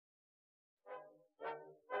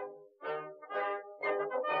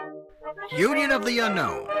Union of the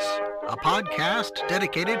Unknowns, a podcast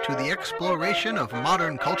dedicated to the exploration of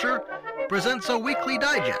modern culture, presents a weekly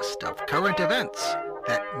digest of current events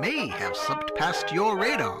that may have slipped past your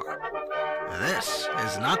radar. This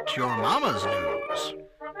is not your mama's news.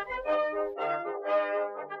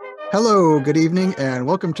 Hello, good evening, and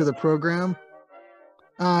welcome to the program.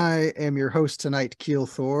 I am your host tonight, Keel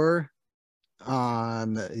Thor,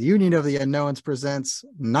 on Union of the Unknowns presents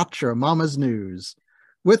Not Your Mama's News.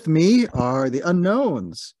 With me are the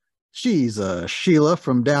unknowns. She's Sheila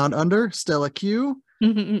from Down Under, Stella Q.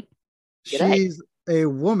 She's a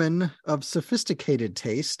woman of sophisticated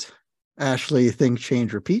taste, Ashley Think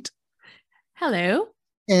Change Repeat. Hello.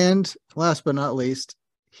 And last but not least,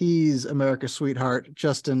 he's America's sweetheart,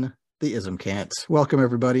 Justin the Ism Can't. Welcome,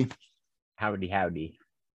 everybody. Howdy, howdy.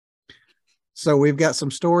 So we've got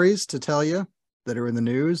some stories to tell you that are in the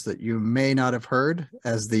news that you may not have heard,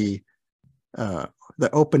 as the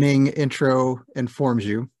opening intro informs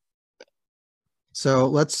you. So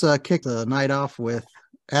let's kick the night off with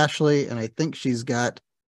Ashley, and I think she's got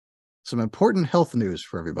some important health news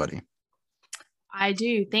for everybody. I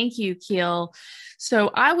do. Thank you, Keel. So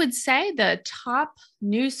I would say the top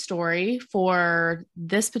news story for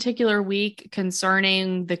this particular week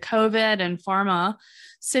concerning the COVID and pharma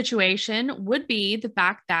situation would be the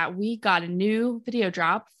fact that we got a new video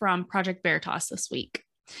drop from Project Veritas this week.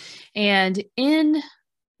 And in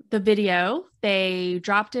the video, they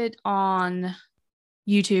dropped it on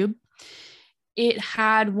YouTube. It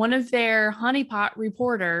had one of their honeypot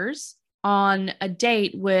reporters on a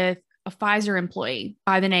date with a Pfizer employee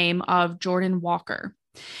by the name of Jordan Walker.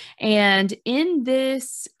 And in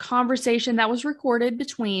this conversation that was recorded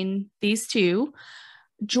between these two,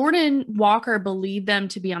 Jordan Walker believed them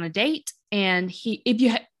to be on a date. And if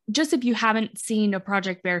you haven't seen a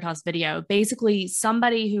Project Veritas video, basically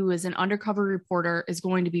somebody who is an undercover reporter is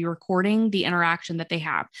going to be recording the interaction that they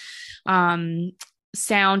have.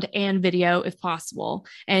 Sound and video if possible.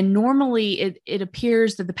 And normally it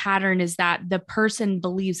appears that the pattern is that the person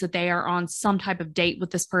believes that they are on some type of date with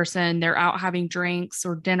this person. They're out having drinks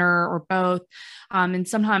or dinner or both. And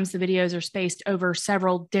sometimes the videos are spaced over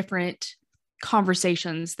several different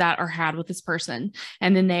conversations that are had with this person.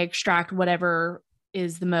 And then they extract whatever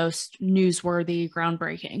is the most newsworthy,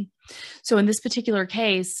 groundbreaking. So in this particular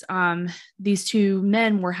case, these two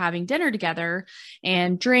men were having dinner together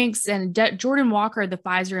and drinks, and Jordan Walker, the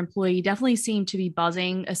Pfizer employee, definitely seemed to be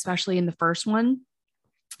buzzing, especially in the first one.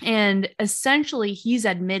 And essentially he's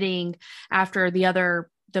admitting, after the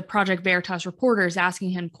Project Veritas reporters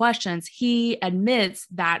asking him questions, he admits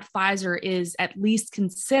that Pfizer is at least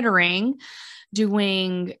considering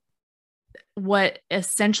doing what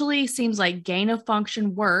essentially seems like gain of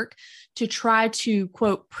function work to try to,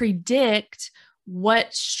 quote, predict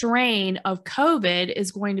what strain of COVID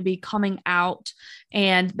is going to be coming out.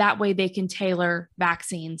 And that way they can tailor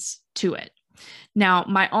vaccines to it. Now,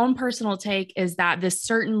 my own personal take is that this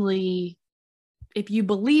certainly, if you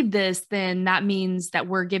believe this, then that means that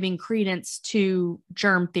we're giving credence to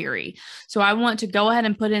germ theory. So I want to go ahead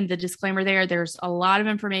and put in the disclaimer there. There's a lot of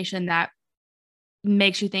information that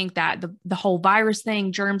makes you think that the whole virus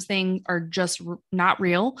thing, germs thing are just not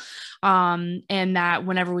real. And that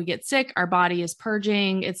whenever we get sick, our body is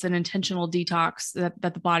purging. It's an intentional detox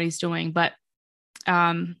that the body's doing. But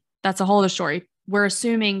that's a whole other story. We're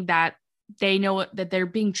assuming that they know that they're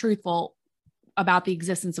being truthful about the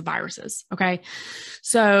existence of viruses. Okay.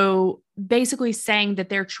 So basically saying that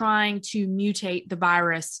they're trying to mutate the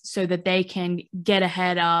virus so that they can get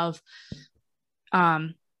ahead of,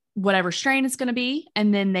 whatever strain it's going to be,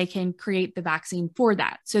 and then they can create the vaccine for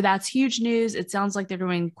that. So that's huge news. It sounds like they're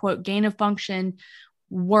doing, quote, gain of function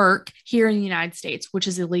work here in the United States, which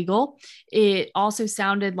is illegal. It also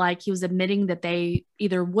sounded like he was admitting that they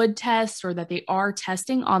either would test or that they are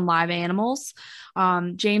testing on live animals.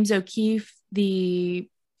 James O'Keefe, the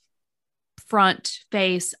front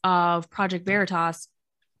face of Project Veritas,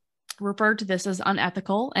 referred to this as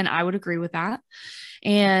unethical, and I would agree with that.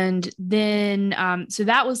 And then, so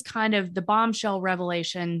that was kind of the bombshell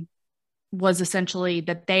revelation, was essentially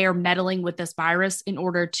that they are meddling with this virus in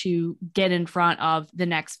order to get in front of the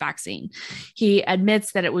next vaccine. He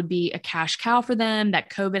admits that it would be a cash cow for them, that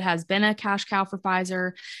COVID has been a cash cow for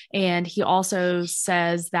Pfizer. And he also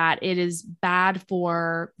says that it is bad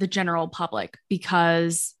for the general public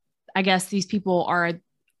because I guess these people are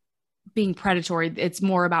being predatory. It's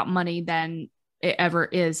more about money than it ever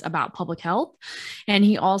is about public health. And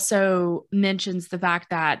he also mentions the fact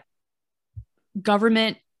that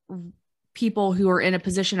government people who are in a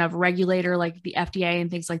position of regulator, like the FDA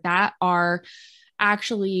and things like that, are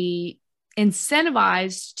actually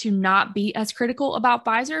incentivized to not be as critical about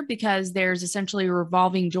Pfizer because there's essentially a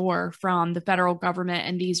revolving door from the federal government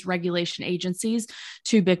and these regulation agencies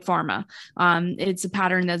to big pharma. It's a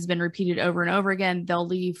pattern that's been repeated over and over again. They'll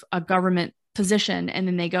leave a government position and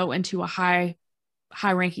then they go into a high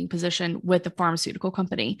ranking position with the pharmaceutical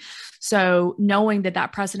company. So knowing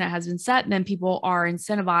that precedent has been set, then people are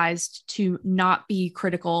incentivized to not be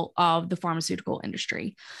critical of the pharmaceutical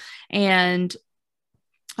industry. And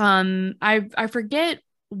I forget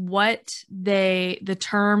what the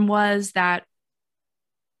term was that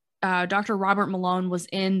Dr. Robert Malone was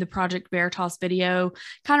in the Project Veritas video,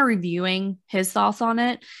 kind of reviewing his thoughts on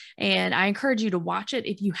it. And I encourage you to watch it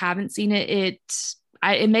if you haven't seen it.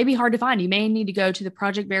 It may be hard to find. You may need to go to the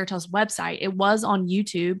Project Veritas website. It was on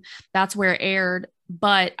YouTube. That's where it aired,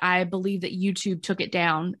 but I believe that YouTube took it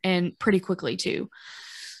down and pretty quickly too.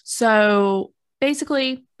 So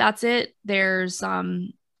basically that's it. There's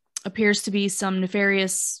appears to be some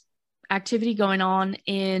nefarious activity going on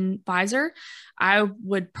in Pfizer. I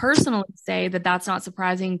would personally say that that's not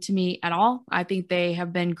surprising to me at all. I think they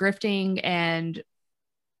have been grifting and,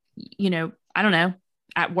 I don't know,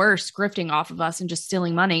 at worst, grifting off of us and just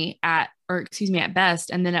stealing money at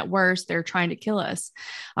best. And then at worst, they're trying to kill us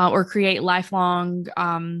or create lifelong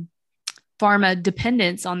pharma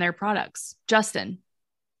dependence on their products. Justin.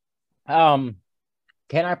 Can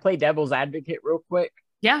I play devil's advocate real quick?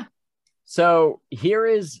 Yeah. So here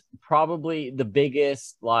is probably the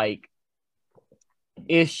biggest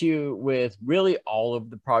issue with really all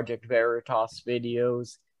of the Project Veritas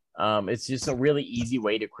videos. It's just a really easy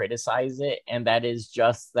way to criticize it. And that is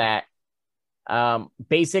just that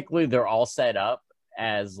basically they're all set up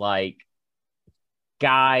as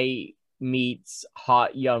guy meets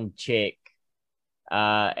hot young chick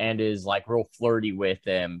and is real flirty with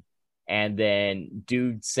him. And then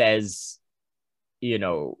dude says,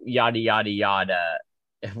 yada, yada, yada.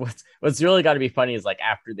 What's really got to be funny is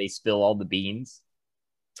after they spill all the beans,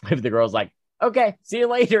 if the girl's okay, see you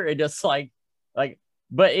later. And just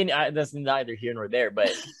but that's neither here nor there.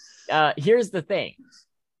 But here's the thing.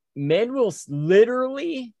 Men will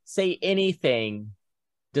literally say anything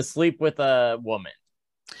to sleep with a woman.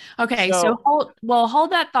 Okay, so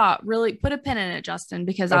hold that thought. Really put a pin in it, Justin,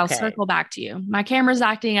 because I'll circle back to you. My camera's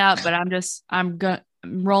acting up, but I'm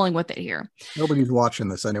rolling with it here. Nobody's watching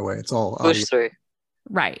this anyway. It's all push through.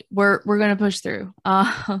 Right. We're gonna push through.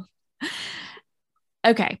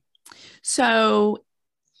 Okay. So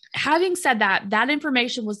having said that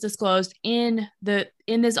information was disclosed in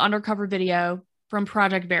this undercover video from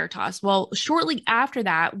Project Veritas. Well, shortly after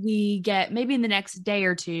that, we get, maybe in the next day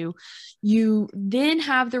or two, you then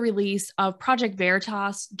have the release of Project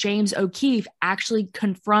Veritas, James O'Keefe actually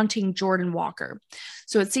confronting Jordan Walker.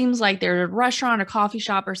 So it seems like there's a restaurant, a coffee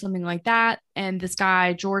shop or something like that. And this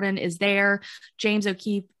guy, Jordan, is there. James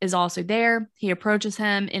O'Keefe is also there. He approaches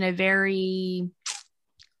him in a very,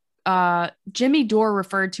 Jimmy Dore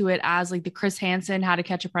referred to it as the Chris Hansen, How to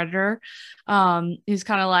Catch a Predator. He's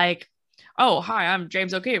kind of oh, hi, I'm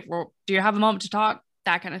James O'Keefe. Well, do you have a moment to talk?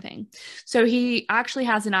 That kind of thing. So he actually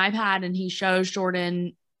has an iPad and he shows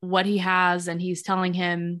Jordan what he has and he's telling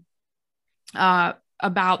him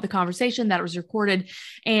about the conversation that was recorded.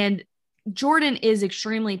 And Jordan is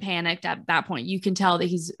extremely panicked at that point. You can tell that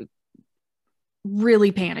he's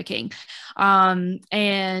really panicking.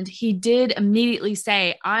 And he did immediately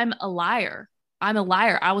say, I'm a liar. I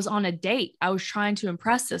was on a date. I was trying to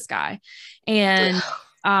impress this guy. And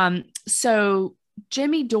so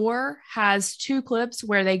Jimmy Dore has two clips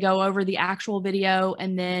where they go over the actual video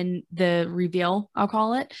and then the reveal, I'll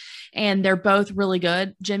call it. And they're both really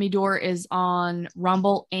good. Jimmy Dore is on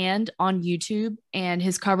Rumble and on YouTube, and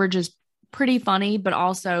his coverage is pretty funny, but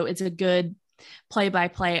also it's a good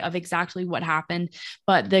play-by-play of exactly what happened.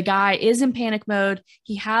 But the guy is in panic mode.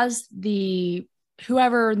 He has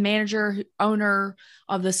whoever manager, owner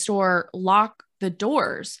of the store lock the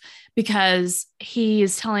doors because he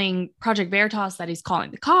is telling Project Veritas that he's calling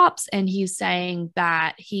the cops and he's saying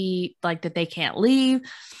that that they can't leave.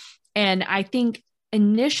 And I think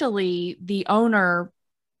initially the owner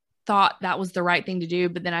thought that was the right thing to do,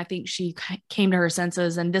 but then I think she came to her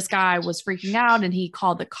senses and this guy was freaking out and he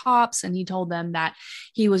called the cops and he told them that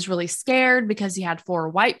he was really scared because he had 4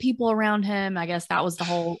 white people around him. I guess that was the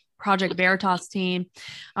whole Project Veritas team.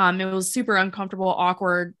 It was super uncomfortable,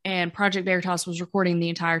 awkward, and Project Veritas was recording the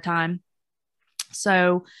entire time.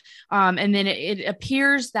 So, and then it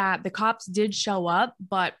appears that the cops did show up,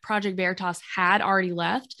 but Project Veritas had already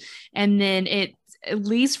left. And then at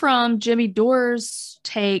least from Jimmy Dore's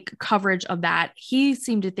take coverage of that, he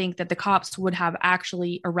seemed to think that the cops would have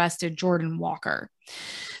actually arrested Jordan Walker.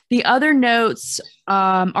 The other notes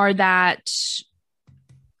are that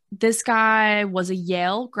this guy was a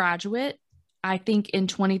Yale graduate, I think in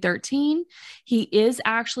 2013. He is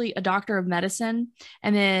actually a doctor of medicine.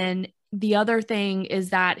 And then the other thing is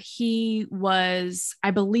that he was,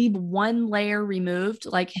 I believe, one layer removed.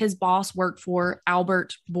 Like his boss worked for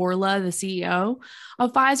Albert Bourla, the CEO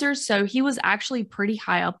of Pfizer. So he was actually pretty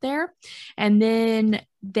high up there. And then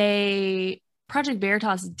Project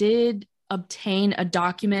Veritas did obtain a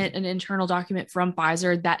document, an internal document from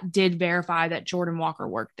Pfizer that did verify that Jordan Walker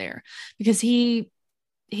worked there, because he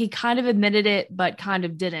kind of admitted it, but kind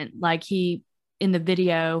of didn't. Like in the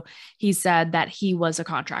video, he said that he was a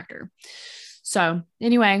contractor. So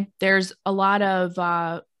anyway, there's a lot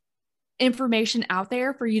of information out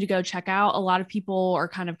there for you to go check out. A lot of people are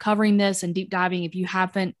kind of covering this and deep diving. If you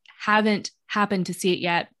haven't happened to see it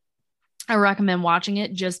yet, I recommend watching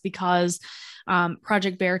it, just because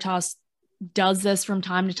Project Veritas does this from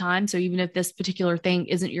time to time. So even if this particular thing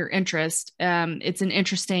isn't your interest, it's an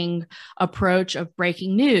interesting approach of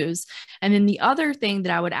breaking news. And then the other thing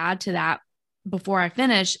that I would add to that before I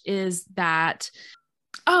finish is that,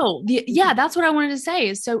 that's what I wanted to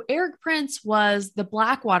say. So Eric Prince was the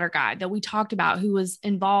Blackwater guy that we talked about, who was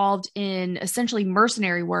involved in essentially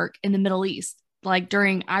mercenary work in the Middle East, like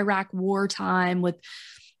during Iraq wartime with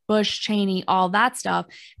Bush, Cheney, all that stuff.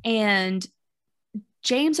 And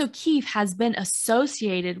James O'Keefe has been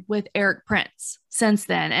associated with Eric Prince since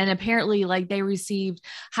then. And apparently, like, they received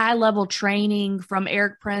high-level training from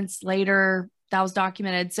Eric Prince later. That was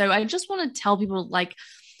documented. So I just want to tell people, like,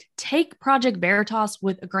 take Project Veritas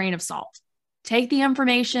with a grain of salt. Take the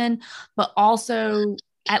information, but also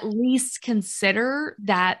at least consider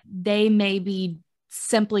that they may be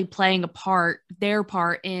simply playing their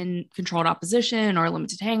part in controlled opposition or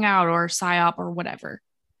limited hangout or PSYOP or whatever.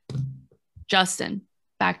 Justin,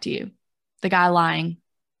 back to you. The guy lying.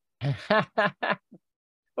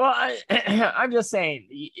 Well, I'm just saying,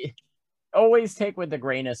 always take with a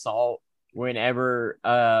grain of salt whenever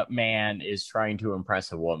a man is trying to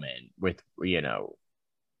impress a woman with, we have,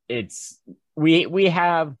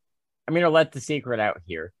 I'm going to let the secret out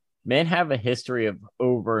here. Men have a history of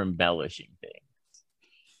over embellishing things.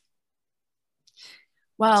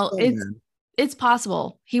 Well, it's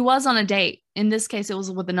possible. He was on a date. In this case, it was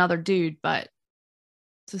with another dude, but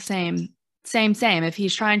it's the same. If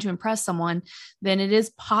he's trying to impress someone, then it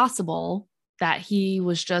is possible that he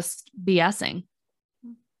was just BSing.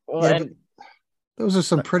 Well, those are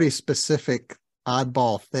some pretty specific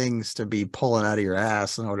oddball things to be pulling out of your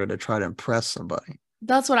ass in order to try to impress somebody.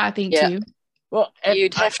 That's what I think too. Well,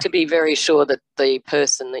 you'd have to be very sure that the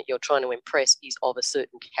person that you're trying to impress is of a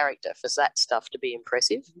certain character for that stuff to be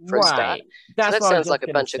impressive for a start. That sounds like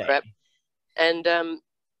a bunch of crap. And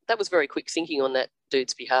that was very quick thinking on that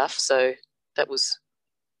dude's behalf. So that was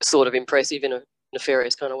sort of impressive in a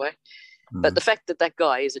nefarious kind of way. But the fact that that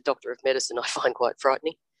guy is a doctor of medicine, I find quite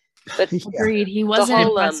frightening. But agreed. He wasn't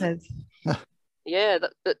impressive.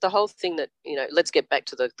 The whole thing that, let's get back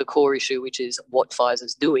to the core issue, which is what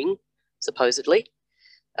Pfizer's doing, supposedly,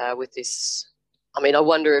 with this. I mean, I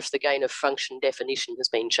wonder if the gain of function definition has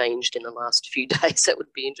been changed in the last few days. That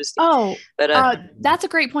would be interesting. That's a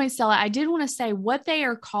great point, Stella. I did want to say what they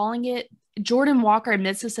are calling it. Jordan Walker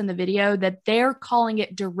admits this in the video, that they're calling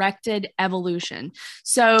it directed evolution.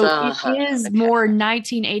 So it is more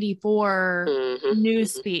 1984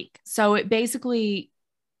 newspeak. So it basically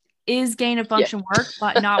is gain of function work,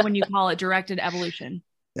 but not when you call it directed evolution.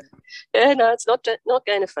 No, it's not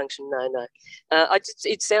gain of function. No.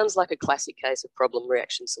 It sounds like a classic case of problem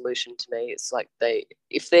reaction solution to me. It's like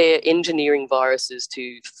if they're engineering viruses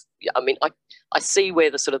to, I see where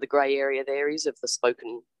the sort of the grey area there is of the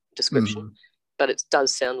spoken description, but it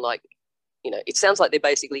does sound like, it sounds like they're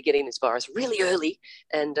basically getting this virus really early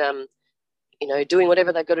and, doing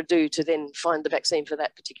whatever they've got to do to then find the vaccine for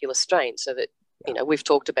that particular strain, so that, we've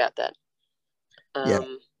talked about that.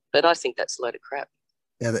 But I think that's a load of crap.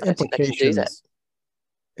 Yeah, the implications.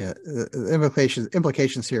 Yeah, the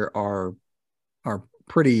implications here are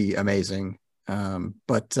pretty amazing.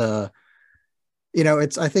 But I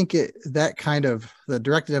think that kind of the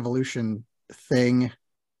directed evolution thing,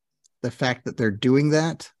 the fact that they're doing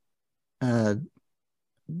that,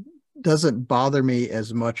 doesn't bother me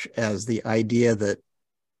as much as the idea that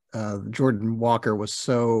Jordan Walker was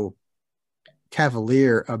so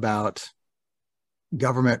cavalier about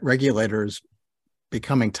government regulators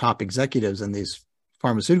becoming top executives in these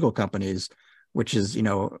pharmaceutical companies, which is,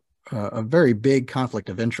 a very big conflict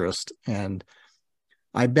of interest. And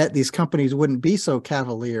I bet these companies wouldn't be so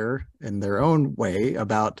cavalier in their own way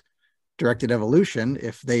about directed evolution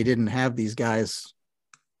if they didn't have these guys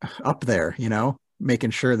up there,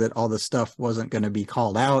 making sure that all this stuff wasn't going to be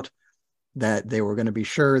called out, that they were going to be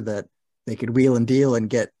sure that they could wheel and deal and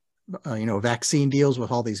get, vaccine deals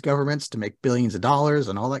with all these governments to make billions of dollars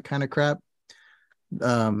and all that kind of crap.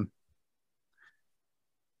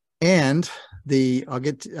 And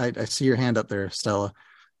I see your hand up there, Stella.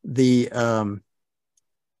 The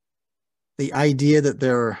idea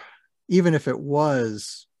that even if it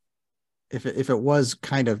was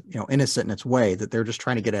kind of, innocent in its way, that they're just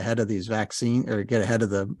trying to get ahead of these vaccine or get ahead of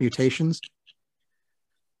the mutations.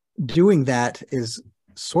 Doing that is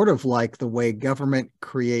sort of like the way government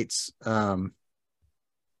creates, what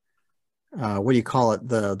do you call it?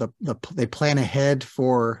 They plan ahead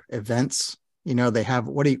for events. They have,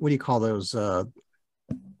 what do you call those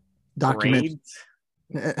documents?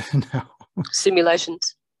 No.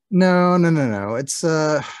 Simulations. No. It's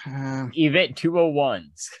Event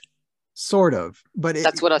 201s. Sort of, but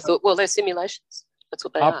that's what I thought. Well, they're simulations. That's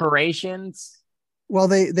what they operations. Well,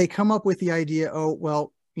 they come up with the idea. Oh,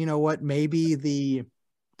 well, you know what? Maybe they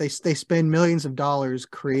spend millions of dollars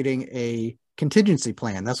creating a contingency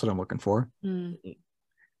plan. That's what I'm looking for. Mm.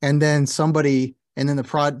 And then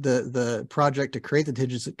the project to create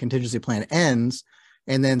the contingency plan ends,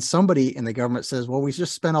 and then somebody in the government says, "Well, we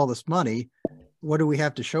just spent all this money. What do we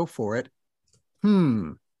have to show for it?"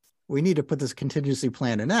 We need to put this contingency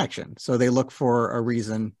plan in action. So they look for a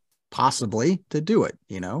reason possibly to do it,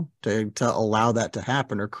 to allow that to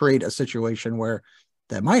happen or create a situation where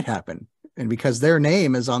that might happen. And because their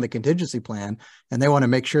name is on the contingency plan and they want to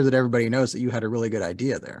make sure that everybody knows that you had a really good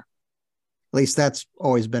idea there. At least that's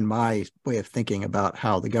always been my way of thinking about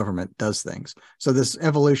how the government does things. So this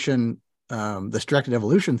evolution, this directed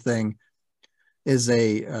evolution thing is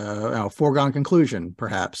a foregone conclusion,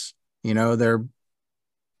 perhaps. They're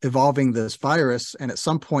evolving this virus, and at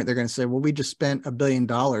some point they're going to say, well, we just spent $1 billion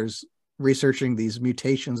researching these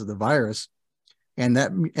mutations of the virus, and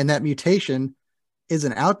that mutation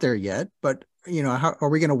isn't out there yet, but how are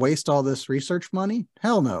we going to waste all this research money?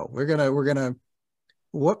 Hell no. We're gonna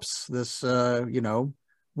whoops, this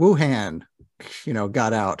Wuhan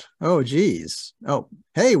got out. Oh geez. Oh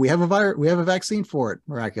hey, we have a vaccine for it,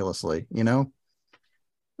 miraculously.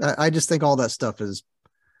 I just think all that stuff is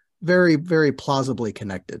very, very plausibly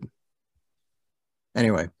connected.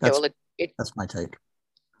 Anyway, that's my take.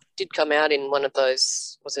 Did come out in one of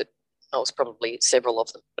those, was it? Oh, it was probably several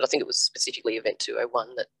of them, but I think it was specifically Event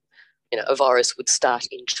 201 that, a virus would start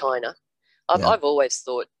in China. I've always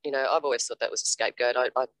thought, that was a scapegoat. I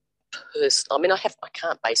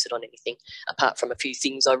can't base it on anything apart from a few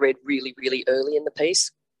things I read really, really early in the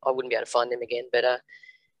piece. I wouldn't be able to find them again, but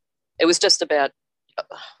it was just about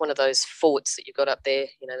one of those forts that you've got up there,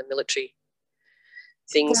 the military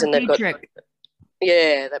things, Fort and they've Detrick. got,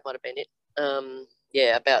 yeah, that might have been it.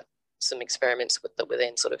 About some experiments that were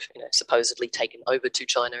then sort of, supposedly taken over to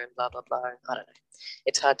China and blah, blah, blah. I don't know.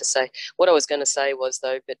 It's hard to say. What I was going to say was,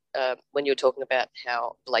 though, but when you were talking about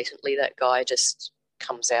how blatantly that guy just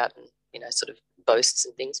comes out and, sort of boasts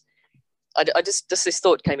and things, I just this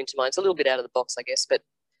thought came into mind. It's a little bit out of the box, I guess, but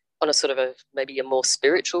on a sort of maybe a more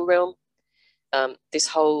spiritual realm, this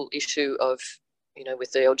whole issue of,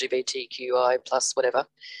 with the LGBTQI plus whatever,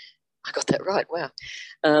 I got that right. Wow.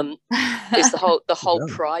 Is the whole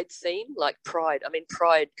pride theme, like pride. I mean,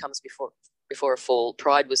 pride comes before a fall.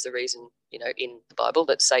 Pride was the reason, in the Bible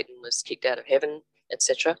that Satan was kicked out of heaven,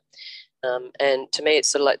 etc. And to me, it's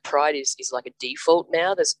sort of like pride is like a default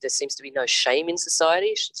now. There seems to be no shame in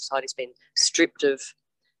society. Society's been stripped of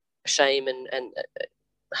shame and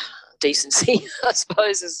decency, I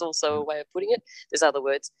suppose, is also a way of putting it. There's other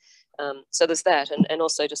words. So there's that. And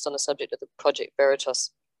also just on the subject of the Project Veritas,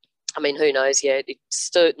 I mean, who knows? Yeah, it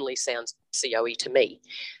certainly sounds COE to me.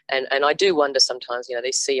 And I do wonder sometimes,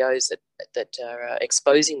 these CEOs that are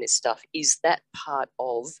exposing this stuff, is that part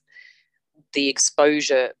of the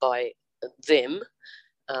exposure by them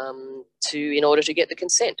in order to get the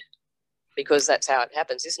consent? Because that's how it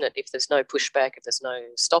happens, isn't it? If there's no pushback, if there's no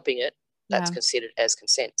stopping it, that's considered as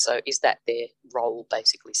consent. So is that their role,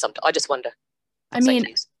 basically? Sometimes I just wonder.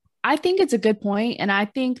 I think it's a good point, and I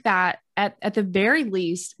think that at the very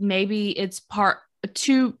least, maybe it's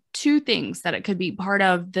two things that it could be part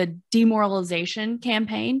of the demoralization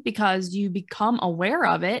campaign, because you become aware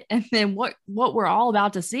of it, and then what we're all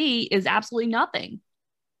about to see is absolutely nothing.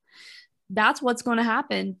 That's what's going to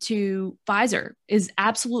happen to Pfizer, is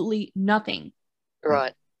absolutely nothing.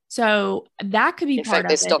 Right. So that could be in part fact, of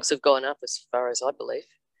their it. stocks have gone up, as far as I believe.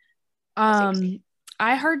 I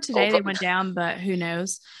heard today they went down, but who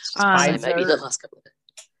knows? Maybe the last couple of days.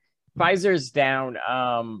 Pfizer's down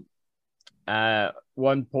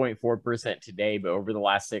 1.4% today, but over the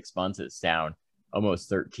last 6 months, it's down almost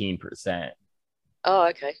 13%. Oh,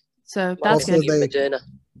 okay. So Well, that's Also, good. Moderna.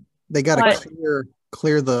 they got to But-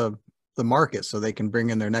 clear the market so they can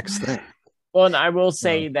bring in their next thing. Well, and I will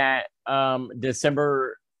say that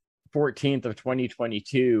December 14th of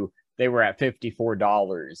 2022, they were at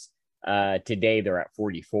 $54. Today they're at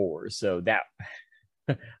 44. So that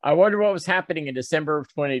I wonder what was happening in December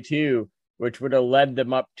of 22, which would have led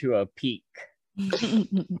them up to a peak.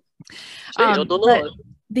 I don't but know.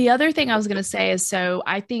 the other thing I was going to say is, so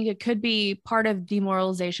I think it could be part of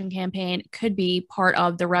demoralization campaign. It could be part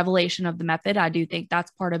of the revelation of the method. I do think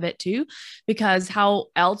that's part of it too, because how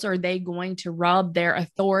else are they going to rub their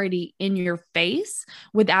authority in your face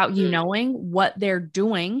without you knowing what they're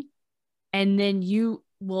doing? And then you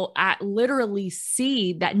will literally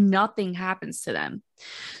see that nothing happens to them.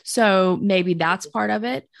 So maybe that's part of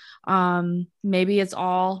it. Maybe it's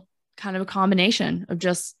all kind of a combination of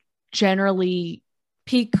just generally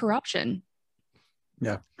peak corruption.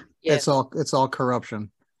 Yeah. It's all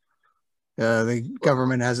corruption. The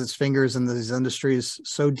government has its fingers in these industries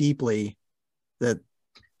so deeply that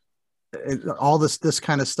all this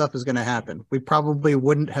kind of stuff is going to happen. We probably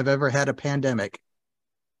wouldn't have ever had a pandemic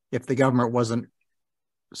if the government wasn't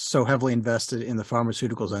so heavily invested in the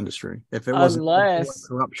pharmaceuticals industry. If it wasn't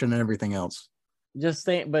corruption and everything else. Just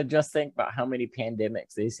think about how many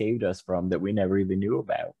pandemics they saved us from that we never even knew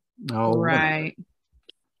about. Oh, right.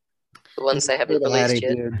 The ones they haven't released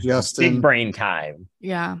yet. Justin. Big brain time.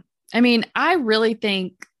 Yeah. I mean, I really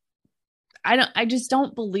think I just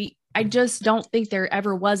don't think there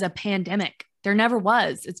ever was a pandemic. There never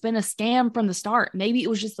was. It's been a scam from the start. Maybe it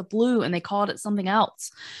was just the flu and they called it something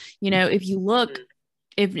else. If you look,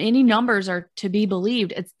 if any numbers are to be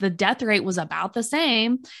believed, it's the death rate was about the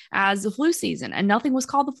same as the flu season and nothing was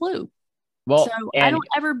called the flu. Well, so I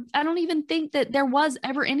don't even think that there was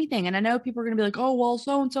ever anything. And I know people are going to be like, oh, well,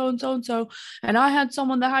 so-and-so and so-and-so. And I had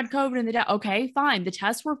someone that had COVID and they died. Okay, fine. The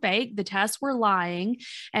tests were fake. The tests were lying.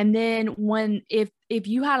 And then if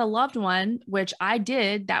you had a loved one, which I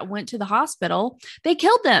did, that went to the hospital, they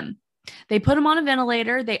killed them. They put them on a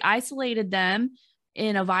ventilator. They isolated them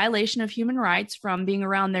in a violation of human rights from being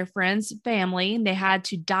around their friends, family. And they had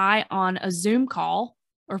to die on a Zoom call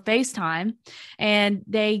or FaceTime, and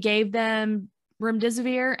they gave them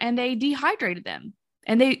remdesivir and they dehydrated them.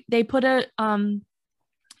 And they put the thing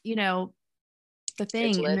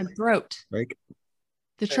in the throat. Trach.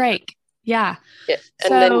 The trach. Yeah. Yeah.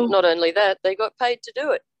 And then not only that, they got paid to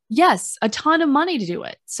do it. Yes, a ton of money to do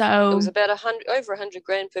it. So it was about over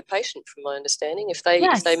 $100,000 per patient, from my understanding. If they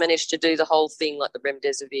managed to do the whole thing, like the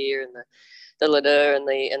remdesivir and the Liner and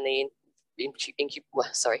the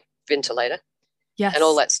ventilator, and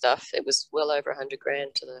all that stuff, it was well over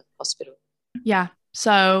 $100,000 to the hospital. Yeah.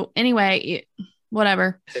 So anyway,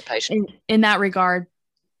 whatever per patient in that regard.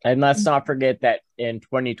 And let's not forget that in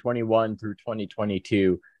 2021 through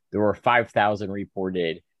 2022, there were 5,000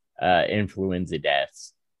 reported influenza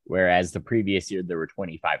deaths. Whereas the previous year, there were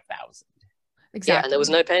 25,000. Exactly. Yeah, and there was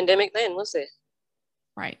no pandemic then, was there?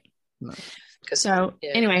 Right. No.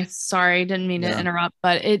 Anyway, sorry, didn't mean to interrupt,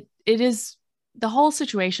 but it is, the whole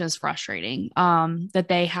situation is frustrating that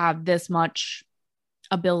they have this much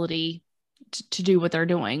ability to do what they're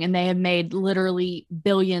doing. And they have made literally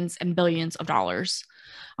billions and billions of dollars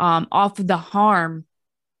off of the harm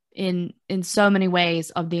in so many ways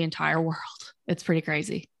of the entire world. It's pretty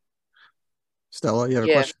crazy. Stella, you have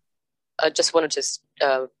a question? I just wanted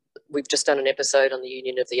to, we've just done an episode on the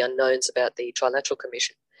Union of the Unknowns about the Trilateral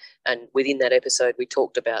Commission. And within that episode, we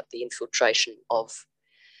talked about the infiltration of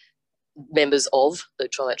members of the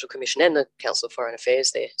Trilateral Commission and the Council of Foreign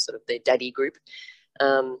Affairs, their sort of their daddy group.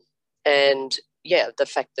 And yeah, the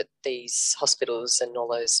fact that these hospitals and all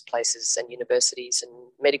those places and universities and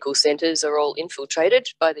medical centres are all infiltrated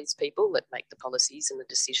by these people that make the policies and the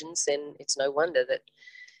decisions, then it's no wonder that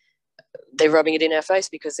they're rubbing it in our face,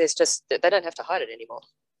 because there's just, they don't have to hide it anymore.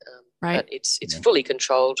 Right. But it's fully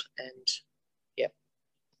controlled, and I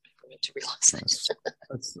meant to realise that.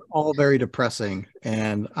 It's all very depressing,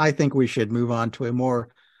 and I think we should move on to a more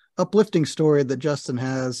uplifting story that Justin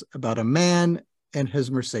has about a man and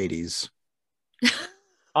his Mercedes.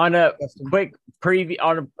 On a quick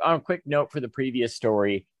note for the previous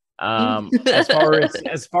story, as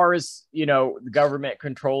far as the government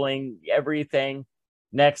controlling everything,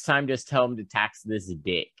 next time just tell them to tax this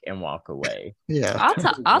dick and walk away. Yeah,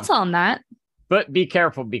 I'll tell them that. But be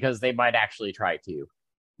careful, because they might actually try to.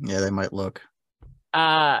 Yeah, they might look.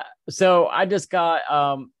 So I just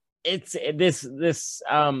got it's this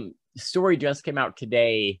story just came out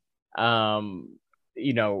today.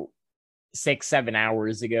 6-7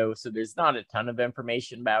 hours ago, so there's not a ton of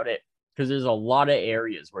information about it, because there's a lot of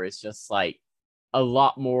areas where it's just like a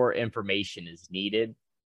lot more information is needed.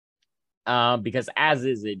 Because as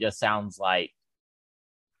is, it just sounds like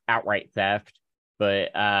outright theft.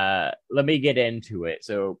 But let me get into it.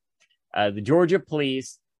 So the Georgia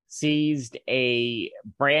police seized a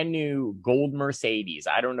brand new gold Mercedes.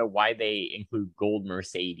 I don't know why they include gold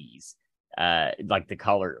Mercedes, like the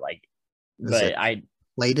color, like, but I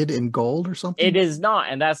plated in gold or something. It is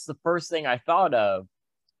not, and that's the first thing I thought of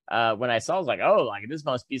when I saw. I was like, oh, like this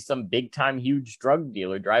must be some big time huge drug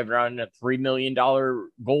dealer driving around in a $3 million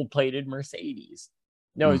gold plated Mercedes.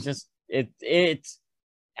 No, it's just it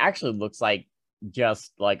actually looks like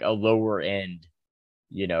just like a lower end,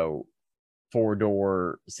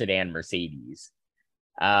 4-door sedan Mercedes.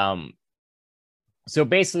 So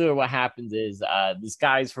basically what happens is this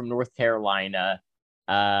guy's from North Carolina,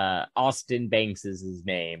 Austin Banks is his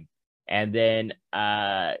name, and then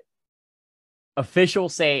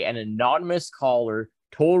officials say an anonymous caller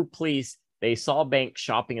told police they saw Banks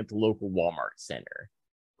shopping at the local Walmart center.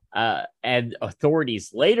 And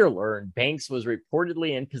authorities later learned Banks was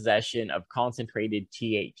reportedly in possession of concentrated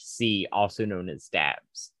THC, also known as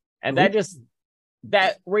dabs. And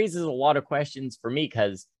that raises a lot of questions for me,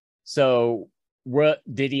 because what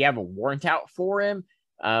did he have a warrant out for him?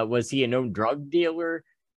 Was he a known drug dealer?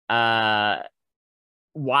 Why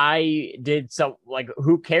did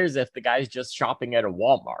who cares if the guy's just shopping at a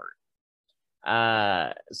Walmart?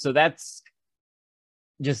 So that's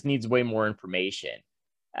just needs way more information.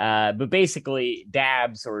 But basically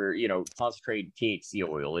dabs, or concentrated THC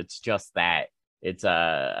oil, it's just that. It's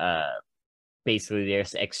basically they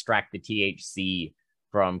just extract the THC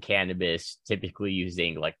from cannabis, typically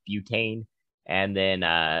using like butane, and then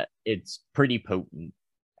it's pretty potent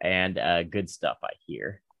and good stuff, I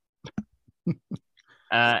hear.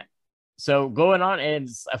 So going on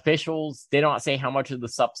is officials did not say how much of the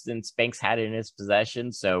substance Banks had in his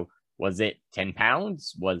possession. So was it 10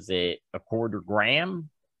 pounds? Was it a quarter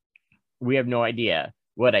gram? We have no idea.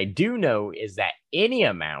 What I do know is that any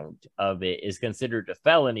amount of it is considered a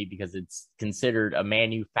felony because it's considered a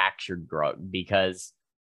manufactured drug, because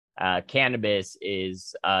cannabis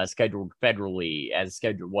is scheduled federally as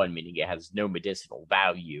Schedule 1, meaning it has no medicinal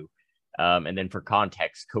value. And then for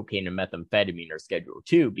context, cocaine and methamphetamine are Schedule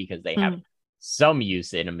 2 because they have some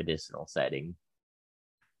use in a medicinal setting.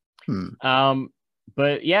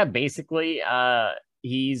 But yeah, basically,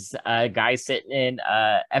 he's a guy sitting in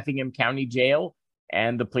Effingham County Jail,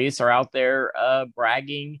 and the police are out there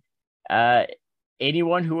bragging.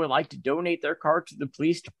 Anyone who would like to donate their car to the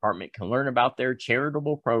police department can learn about their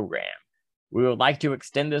charitable program. We would like to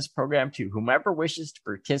extend this program to whomever wishes to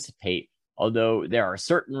participate, although there are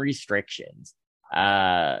certain restrictions.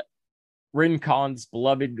 Rincon's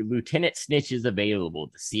beloved Lieutenant Snitch is available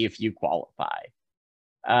to see if you qualify.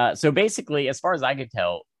 So basically, as far as I could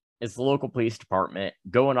tell, it's the local police department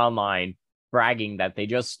going online bragging that they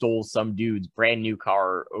just stole some dude's brand new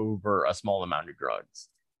car over a small amount of drugs,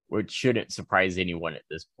 which shouldn't surprise anyone at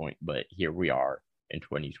this point, but here we are in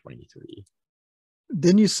 2023.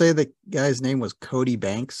 Didn't you say the guy's name was Cody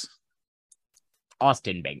Banks?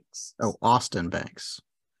 Austin Banks. Oh, Austin Banks.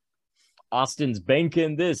 Austin's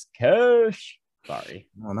banking this cash. Sorry.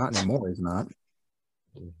 No, not anymore. He's not.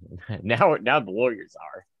 Now the lawyers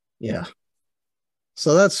are. Yeah.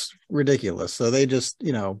 So that's ridiculous. So they just,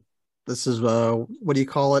 this is what do you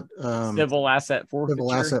call it? Civil asset forfeiture.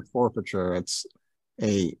 Civil asset forfeiture. It's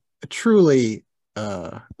a truly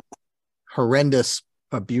horrendous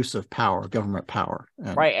abuse of power, government power.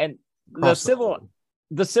 Right, and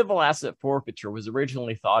the civil asset forfeiture was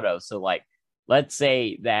originally thought of. So, like, let's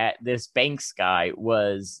say that this Banks guy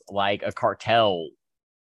was like a cartel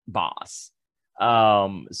boss.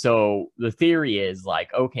 So the theory is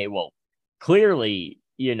like, okay, well, clearly,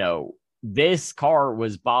 this car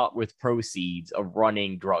was bought with proceeds of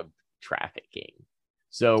running drug trafficking.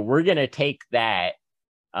 So we're going to take that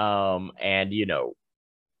and,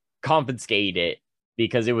 confiscate it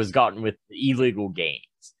because it was gotten with illegal gains.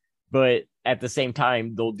 But at the same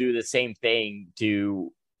time, they'll do the same thing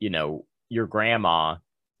to, your grandma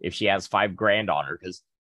if she has $5,000 on her, because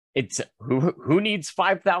it's who needs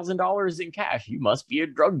 $5,000 in cash? You must be a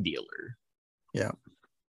drug dealer. Yeah.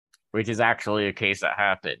 Which is actually a case that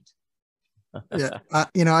happened. Yeah.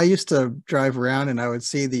 I used to drive around and I would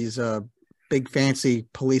see these big fancy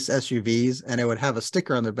police SUVs, and it would have a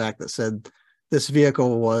sticker on the back that said this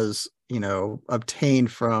vehicle was,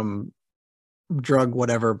 obtained from drug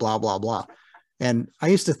whatever, blah, blah, blah. And I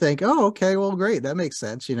used to think, oh, okay, well, great. That makes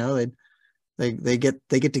sense. They get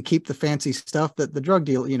to keep the fancy stuff that the drug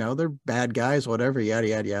deal, they're bad guys, whatever, yada,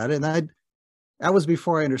 yada, yada. And that was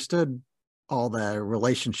before I understood all the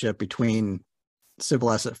relationship between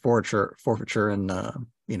civil asset forfeiture and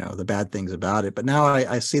the bad things about it. But now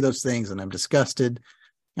I see those things and I'm disgusted.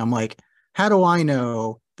 I'm like, how do I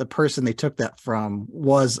know the person they took that from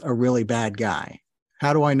was a really bad guy?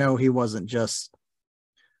 How do I know he wasn't just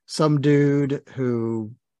some dude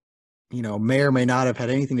who, may or may not have had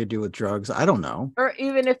anything to do with drugs? I don't know. Or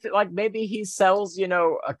even if like maybe he sells,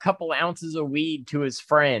 a couple ounces of weed to his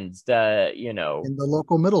friends, in the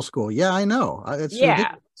local middle school. Yeah, I know. It's yeah.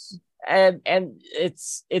 ridiculous. And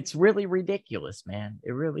it's really ridiculous, man.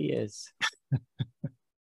 It really is.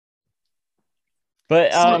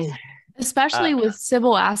 But especially with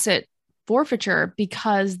civil asset forfeiture,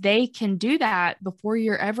 because they can do that before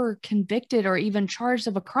you're ever convicted or even charged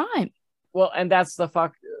of a crime. Well, and that's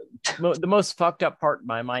the most fucked up part in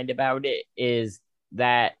my mind about it is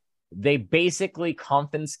that they basically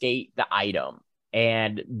confiscate the item,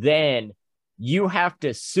 and then you have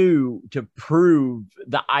to sue to prove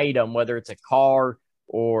the item, whether it's a car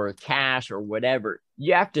or cash or whatever.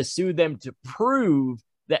 You have to sue them to prove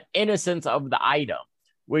the innocence of the item,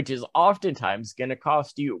 which is oftentimes going to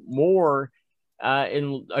cost you more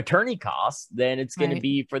in attorney costs than it's going to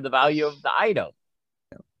be for the value of the item.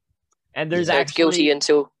 And there's actually guilty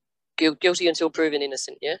until proven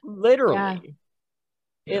innocent. Yeah, literally,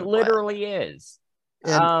 it literally is.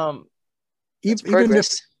 And even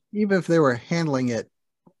if they were handling it,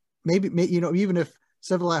 maybe even if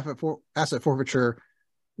civil asset forfeiture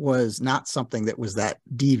was not something that was that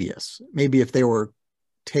devious, maybe if they were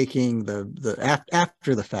taking the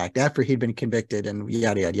after the fact, after he'd been convicted and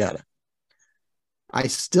yada yada yada, I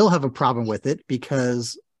still have a problem with it,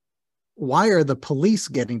 because why are the police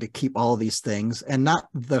getting to keep all of these things and not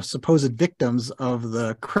the supposed victims of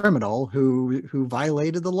the criminal who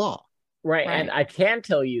violated the law? Right. And I can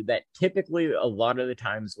tell you that typically a lot of the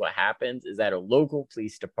times what happens is that a local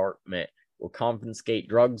police department will confiscate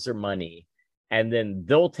drugs or money, and then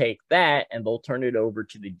they'll take that and they'll turn it over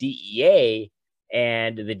to the DEA.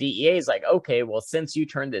 And the DEA is like, okay, well, since you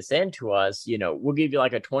turned this in to us, we'll give you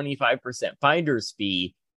like a 25% finder's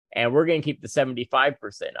fee, and we're going to keep the 75%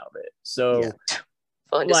 of it. So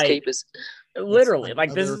finders keepers. Literally,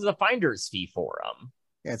 this is a finder's fee for them.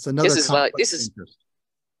 Yeah, it's another.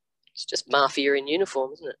 It's just mafia in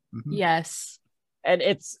uniform, isn't it? Mm-hmm. Yes. And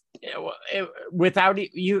it's without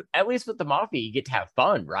you, at least with the mafia, you get to have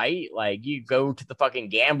fun, right? Like you go to the fucking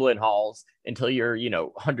gambling halls until you're,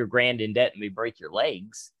 $100,000 in debt and they break your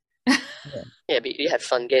legs. Yeah, but you have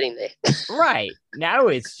fun getting there. Right. Now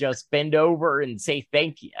it's just bend over and say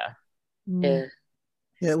thank you. Yeah.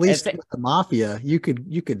 At least with the mafia, you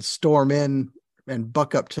could storm in and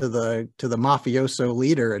buck up to the mafioso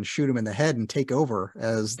leader and shoot him in the head and take over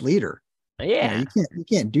as leader. Yeah. You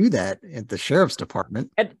can't do that at the sheriff's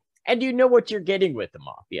department. And you know what you're getting with the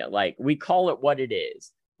mafia. Like, we call it what it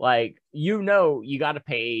is. Like, you got to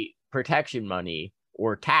pay protection money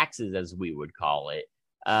or taxes, as we would call it,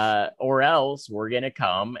 or else we're going to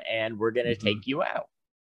come and we're going to take you out.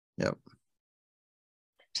 Yep.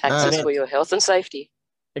 Taxes for your health and safety.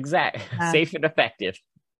 Exactly. Safe and effective.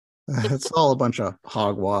 It's all a bunch of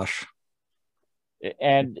hogwash.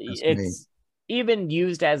 And it's even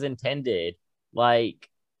used as intended. Like,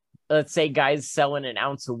 let's say guys selling an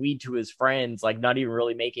ounce of weed to his friends, like not even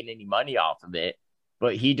really making any money off of it,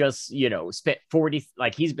 but he just, spent 40,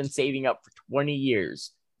 like he's been saving up for 20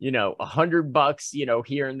 years, $100,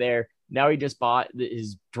 here and there. Now he just bought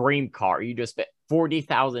his dream car. You just spent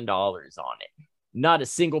 $40,000 on it. Not a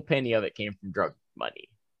single penny of it came from drug money.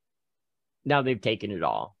 Now they've taken it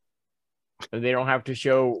all. And they don't have to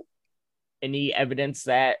show any evidence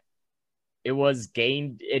that it was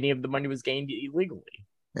gained, any of the money was gained illegally.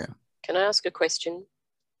 Yeah. Can I ask a question?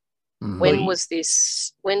 Mm-hmm. When was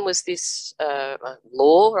this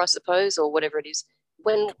law, I suppose, or whatever it is?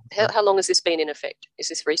 How long has this been in effect? Is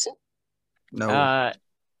this recent? No. I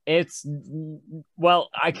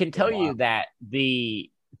can tell you that the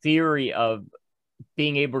theory of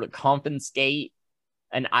being able to confiscate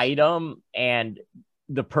an item and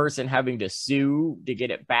the person having to sue to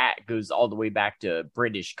get it back goes all the way back to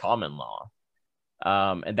British common law.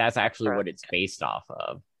 And that's actually what it's based off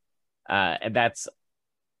of. And that's,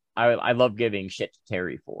 I love giving shit to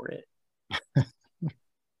Terry for it.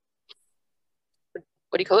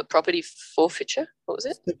 What do you call it? Property forfeiture? What was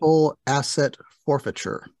it? Civil asset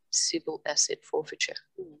forfeiture. Civil asset forfeiture.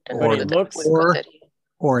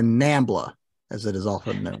 Or NAMBLA, as it is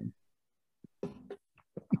often known.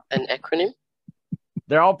 An acronym?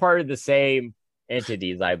 They're all part of the same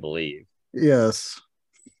entities, I believe. Yes.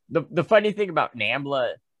 The funny thing about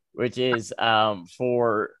NAMBLA, which is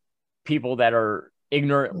for people that are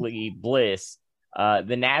ignorantly bliss,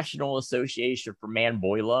 the National Association for Man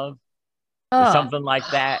Boy Love. or Ugh. something like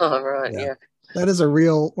that. Oh, right. Yeah. Yeah. That is a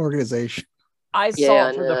real organization. I Yeah, saw I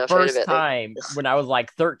it for know, the I've heard first about them. time when I was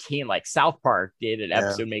like 13. Like South Park did an Yeah.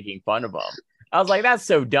 episode making fun of them. I was like, that's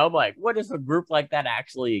so dumb. Like, what if a group like that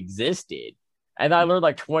actually existed? And I learned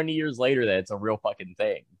like 20 years later that it's a real fucking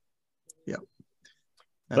thing.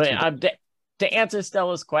 That's But to answer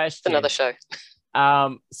Stella's question, Another show.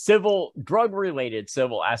 drug-related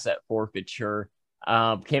civil asset forfeiture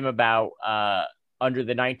came about under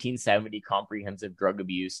the 1970 Comprehensive Drug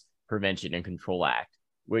Abuse Prevention and Control Act,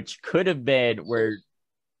 which could have been where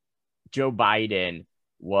Joe Biden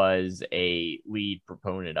was a lead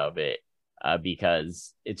proponent of it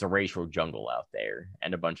because it's a racial jungle out there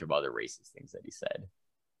and a bunch of other racist things that he said.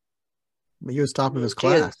 But he was top of his Yeah.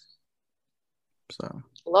 class. So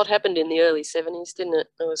A lot happened in the early 70s, didn't it?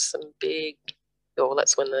 There was some big... Oh,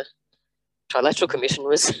 that's when the Trilateral Commission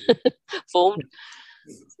was formed.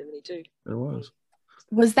 72. there was.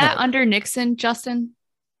 Was that Oh. under Nixon, Justin?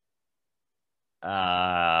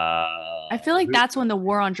 I I feel like that's when the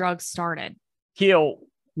war on drugs started. Keel, I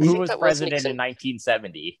who think was that was president Nixon. in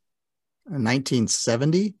 1970?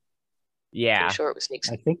 1970? Yeah. Pretty sure it was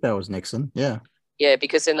Nixon. I think that was Nixon. Yeah. Yeah,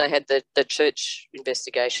 because then they had the church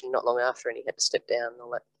investigation not long after, and he had to step down and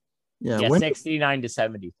all that. Yeah. Yeah, when, 69 to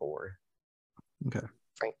 74.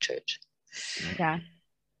 Frank Church. Yeah.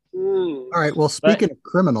 Hmm. all right. Well, speaking of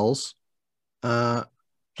criminals, Can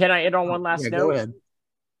I hit on one last yeah, note? go ahead.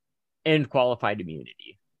 And qualified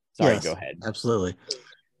immunity. Sorry, Yes, go ahead. Absolutely.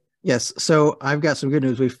 Yes. So I've got some good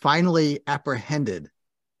news. We finally apprehended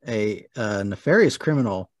a nefarious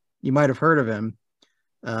criminal. You might have heard of him.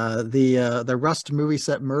 The Rust movie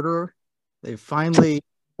set murderer. They finally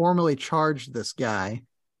formally charged this guy.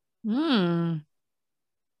 Hmm.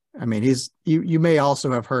 I mean, you may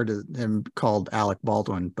also have heard of him called Alec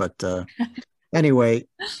Baldwin, but anyway,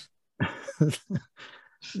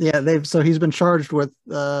 yeah, so he's been charged with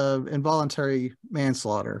involuntary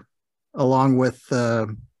manslaughter, along with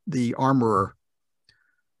the armorer,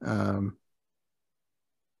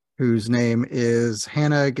 whose name is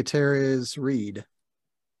Hannah Gutierrez Reed.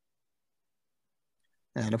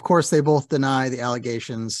 And of course, they both deny the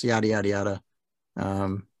allegations, yada yada yada.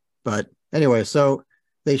 But anyway, so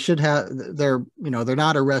they should have they're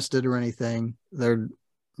not arrested or anything. They're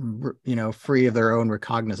free of their own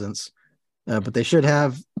recognizance. But they should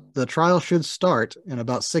have the trial should start in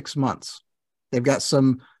about 6 months. They've got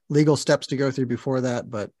some legal steps to go through before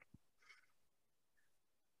that, but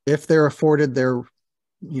if they're afforded their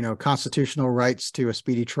constitutional rights to a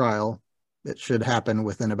speedy trial, it should happen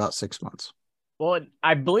within about 6 months. Well,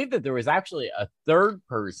 I believe that there was actually a third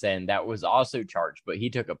person that was also charged, but he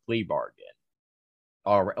took a plea bargain.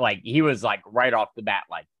 Or like he was like right off the bat,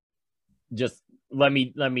 like just let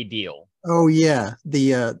me deal. Oh yeah,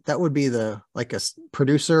 the that would be the like a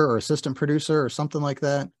producer or assistant producer or something like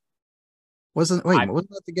that. Wasn't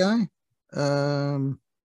that the guy?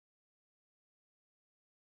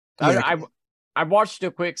 I watched a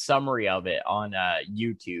quick summary of it on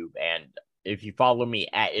YouTube, and if you follow me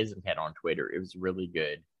at Ismhead on Twitter, it was really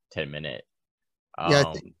good. 10-minute.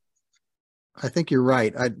 Yeah, I think you're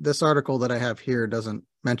right. This article that I have here doesn't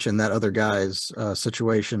mention that other guy's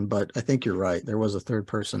situation, but I think you're right. There was a third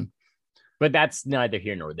person. But that's neither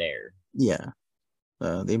here nor there. Yeah.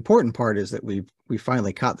 The important part is that we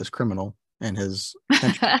finally caught this criminal and his.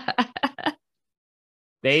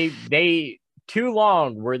 They too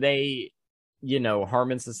long were they,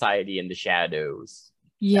 harming society in the shadows.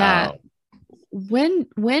 Yeah.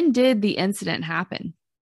 When did the incident happen?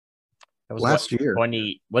 That was last year.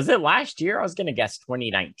 Was it last year? I was gonna guess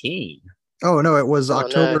 2019. Oh no, it was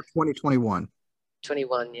October no. 2021.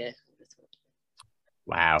 21, yeah.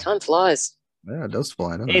 Wow. Time flies. Yeah, it does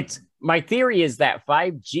fly, doesn't it? My theory is that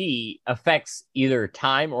 5G affects either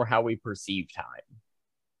time or how we perceive time.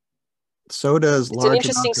 So does It's an large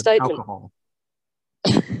interesting amounts of statement. alcohol.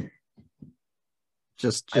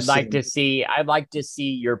 I'd like to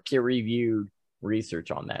see your peer-reviewed research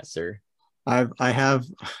on that, sir. I have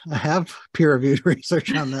peer-reviewed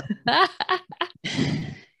research on that.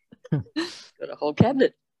 Got a whole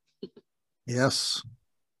cabinet. Yes.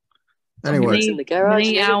 Anyway, It's in the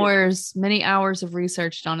garage. Many hours of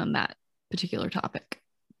research done on that particular topic.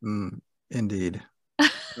 Indeed.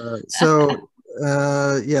 The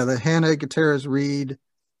Hannah Gutierrez Reed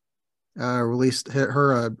released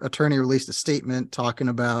her attorney released a statement talking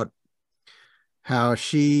about how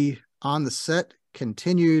she on the set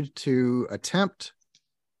continued to attempt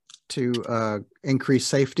to increase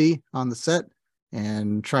safety on the set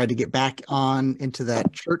and tried to get back on into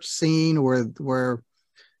that church scene where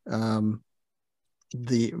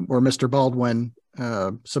Mr. Baldwin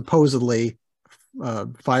supposedly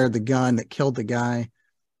fired the gun that killed the guy.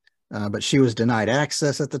 But she was denied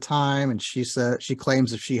access at the time, and she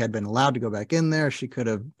claims if she had been allowed to go back in there, she could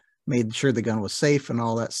have made sure the gun was safe and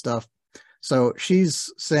all that stuff. So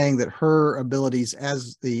she's saying that her abilities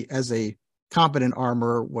as a competent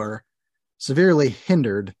armorer were severely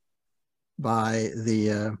hindered by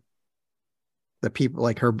the people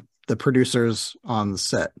like the producers on the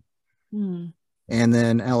set. Mm. And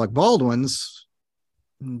then Alec Baldwin's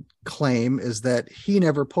claim is that he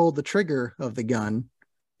never pulled the trigger of the gun.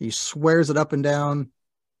 He swears it up and down,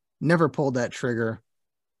 never pulled that trigger,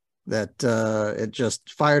 that it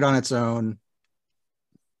just fired on its own.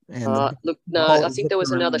 And I think there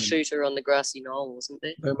was another shooter on the grassy knoll, wasn't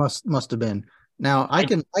there? There must have been. Now I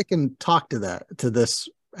can talk to this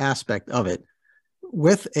aspect of it.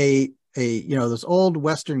 With those old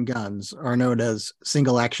Western guns are known as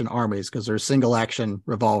single action armies because they're single action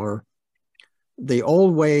revolver. The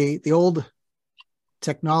old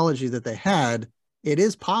technology that they had, it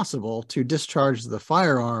is possible to discharge the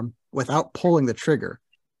firearm without pulling the trigger.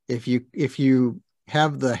 If you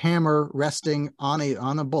have the hammer resting on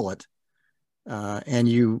a bullet, and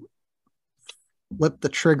you flip the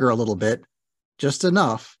trigger a little bit, just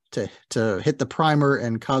enough to hit the primer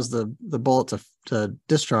and cause the bullet to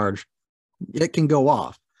discharge, it can go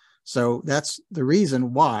off. So that's the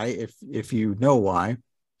reason why, if you know why,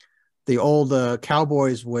 the old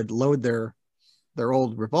cowboys would load their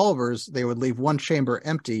old revolvers. They would leave one chamber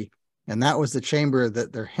empty, and that was the chamber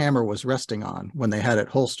that their hammer was resting on when they had it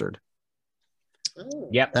holstered. Oh,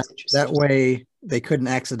 yep. That way they couldn't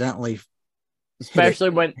accidentally, especially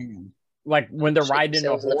when they're riding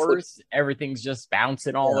a horse, everything's just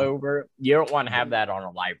bouncing all over. You don't want to have that on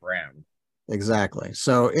a live round. Exactly.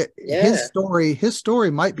 So his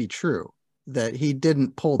story might be true that he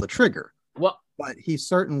didn't pull the trigger. Well, but he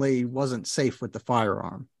certainly wasn't safe with the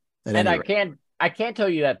firearm. And I can't tell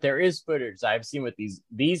you that there is footage I've seen with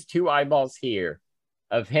these two eyeballs here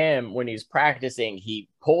of him when he's practicing. He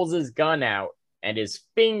pulls his gun out and his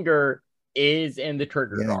finger is in the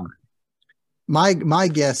trigger guard. My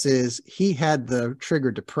guess is he had the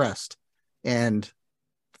trigger depressed and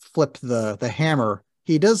flipped the hammer.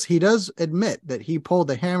 He does admit that he pulled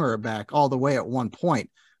the hammer back all the way at one point,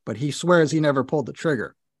 but he swears he never pulled the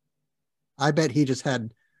trigger. I bet he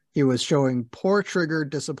was showing poor trigger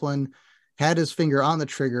discipline, had his finger on the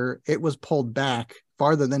trigger. It was pulled back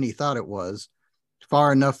farther than he thought it was,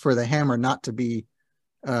 far enough for the hammer not to be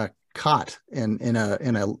caught in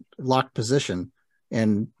a locked position,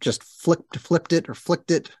 and just flipped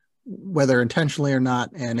it, whether intentionally or not,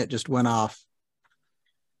 and it just went off.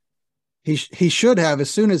 He should have, as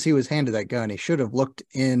soon as he was handed that gun, he should have looked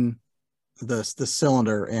in the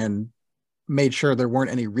cylinder and made sure there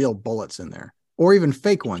weren't any real bullets in there, or even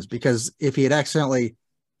fake ones, because if he had accidentally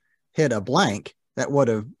hit a blank, that would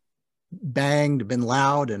have banged, been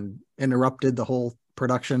loud, and interrupted the whole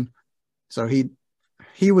production. So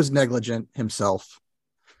he was negligent himself.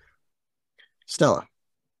 Stella.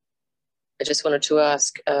 I just wanted to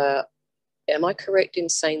ask, am I correct in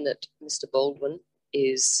saying that Mr. Baldwin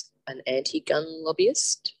is an anti-gun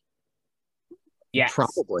lobbyist? Yes.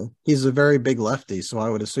 Probably. He's a very big lefty, so I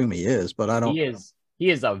would assume he is, but I don't. He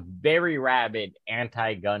is a very rabid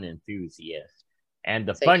anti-gun enthusiast. And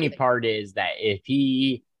the funny part is that if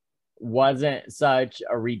he wasn't such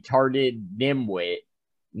a retarded nimwit,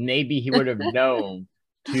 maybe he would have known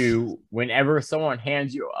to, whenever someone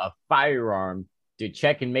hands you a firearm, to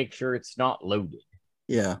check and make sure it's not loaded.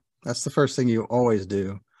 Yeah, that's the first thing you always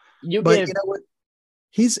do. You know what?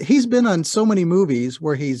 He's been on so many movies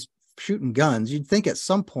where he's shooting guns. You'd think at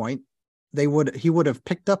some point he would have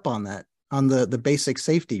picked up on that, on the basic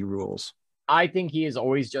safety rules. I think he has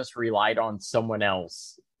always just relied on someone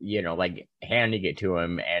else, like handing it to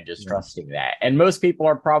him and just trusting that. And most people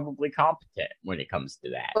are probably competent when it comes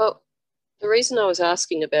to that. Well, the reason I was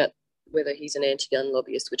asking about whether he's an anti-gun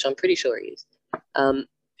lobbyist, which I'm pretty sure he is,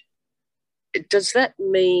 does that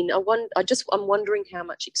mean I'm wondering how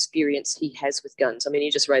much experience he has with guns. I mean,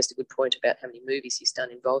 you just raised a good point about how many movies he's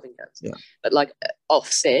done involving guns. Yeah. But like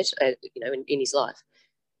offset, in his life,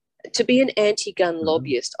 to be an anti-gun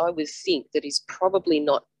lobbyist, I would think that he's probably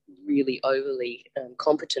not really overly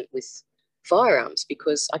competent with firearms,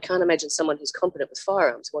 because I can't imagine someone who's competent with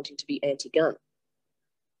firearms wanting to be anti-gun.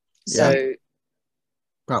 So,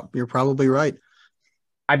 you're probably right.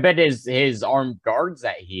 I bet his armed guards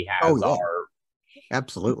that he has are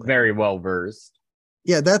absolutely very well versed.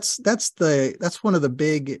 Yeah, that's one of the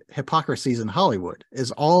big hypocrisies in Hollywood,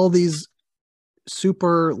 is all these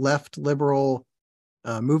super left liberal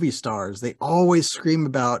movie stars. They always scream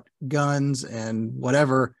about guns and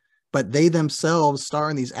whatever, but they themselves star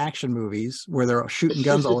in these action movies where they're shooting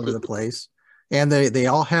guns all over the place, and they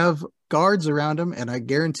all have guards around them, and I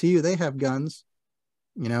guarantee you they have guns.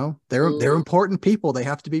 You know, they're important people. They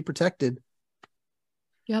have to be protected.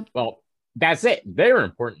 Yep. Well, that's it. They're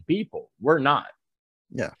important people. We're not.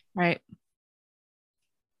 Yeah. Right.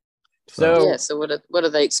 So So what do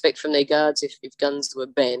they expect from their guards if guns were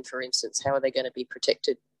banned, for instance? How are they going to be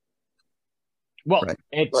protected? well, Right.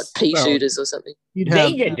 it's Like pea shooters or something?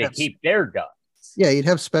 they get to keep their guns. Yeah, you'd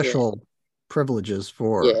have special privileges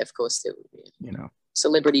for Yeah, of course there would be. you know,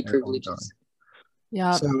 Celebrity their own privileges.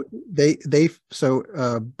 Yeah. So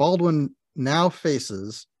Baldwin now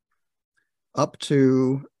faces up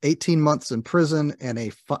to 18 months in prison and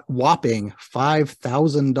a whopping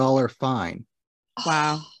 $5,000 fine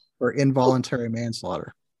Wow. for involuntary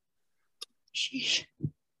manslaughter. Sheesh.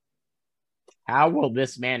 How will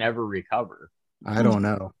this man ever recover? I don't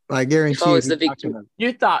know. I guarantee If I was he's the not victim- gonna-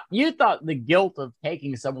 You thought the guilt of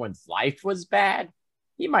taking someone's life was bad?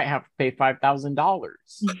 He might have to pay $5,000.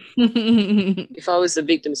 If I was the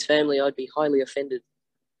victim's family, I'd be highly offended.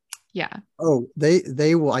 Yeah. Oh,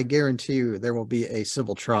 they will. I guarantee you, there will be a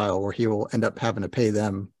civil trial where he will end up having to pay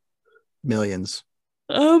them millions.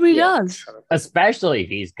 Oh, he does. Especially if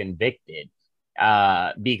he's convicted,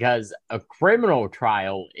 because a criminal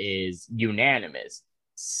trial is unanimous.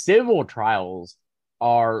 Civil trials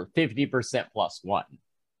are 50% plus one.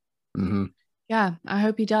 Mm-hmm. Yeah. I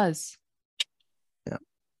hope he does. Yeah.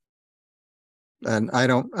 And I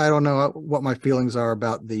don't know what my feelings are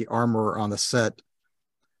about the armorer on the set.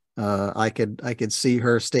 I could see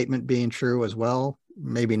her statement being true as well.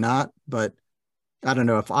 Maybe not, but I don't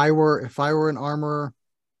know if I were an armorer.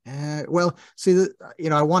 Well, see,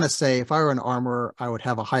 I want to say if I were an armorer, I would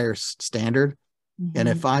have a higher standard. And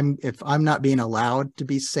if I'm not being allowed to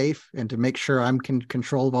be safe and to make sure I'm in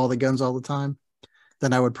control of all the guns all the time,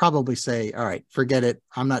 then I would probably say, all right, forget it.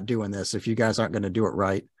 I'm not doing this if you guys aren't going to do it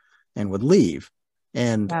right, and would leave.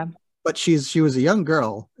 And but she was a young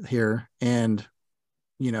girl here, and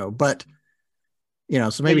so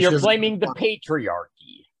maybe you're blaming the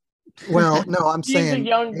patriarchy. Well, no, I'm She's saying a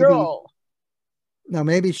young girl. No,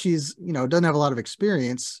 maybe she's doesn't have a lot of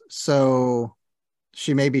experience, so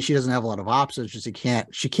she doesn't have a lot of options. She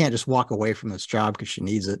can't just walk away from this job because she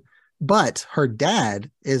needs it. But her dad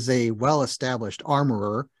is a well-established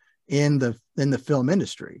armorer in the film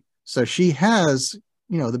industry, so she has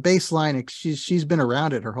the baseline. She's been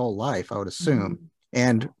around it her whole life, I would assume,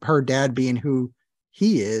 and her dad being who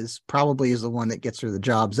he is probably is the one that gets her the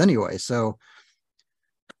jobs anyway. So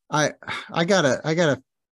I gotta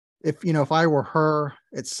if I were her,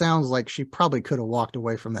 it sounds like she probably could have walked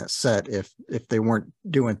away from that set if they weren't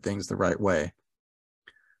doing things the right way.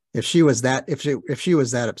 If she was that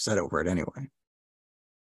upset over it anyway,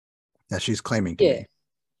 that she's claiming to be.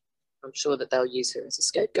 I'm sure that they'll use her as a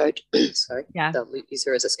scapegoat. Sorry. Yeah. They'll use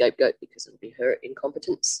her as a scapegoat because it'll be her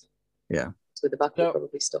incompetence. Yeah. So the buck will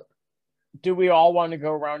probably stop. Do we all want to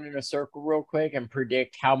go around in a circle real quick and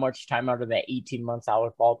predict how much time out of that 18 months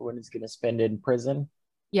Alec Baldwin is going to spend in prison?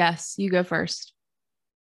 Yes, you go first.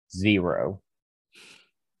 0.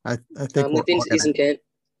 I think with isn't Kent.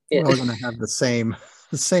 We're all going to have the same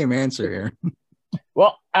answer here.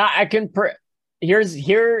 Well, I can.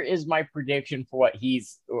 Here is my prediction for what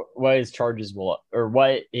his charges will, or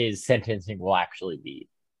what his sentencing will actually be.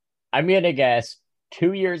 I'm going to guess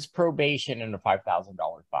 2 years probation and a $5,000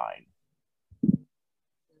 fine.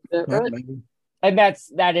 Right? And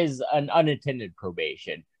that is an unintended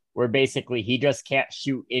probation, where basically he just can't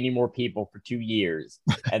shoot any more people for 2 years,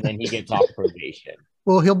 and then he gets off probation.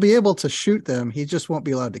 Well, he'll be able to shoot them. He just won't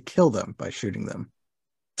be allowed to kill them by shooting them.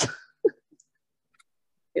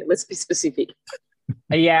 Yeah, let's be specific.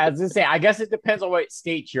 Yeah, as I say, I guess it depends on what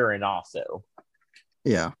state you're in also.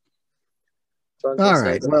 Yeah. All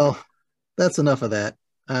right. Well, that's enough of that.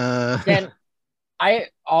 Then I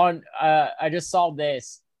just saw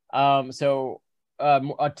this. To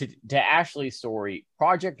Ashley's story,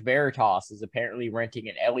 Project Veritas is apparently renting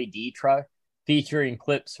an LED truck featuring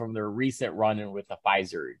clips from their recent run-in with the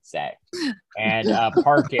Pfizer exec, and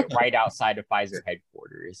parked it right outside of Pfizer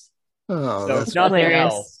headquarters. Oh, so that's if nothing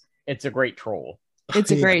hilarious. else, it's a great troll.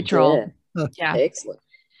 It's a great troll. Yeah. Excellent.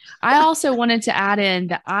 I also wanted to add in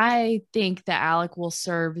that I think that Alec will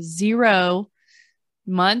serve 0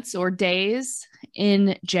 months or days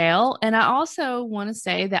in jail. And I also want to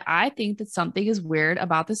say that I think that something is weird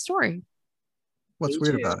about the story. What's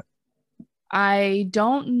weird about it? I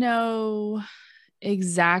don't know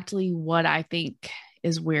exactly what I think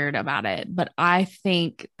is weird about it, but I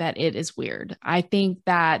think that it is weird. I think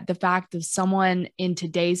that the fact that someone in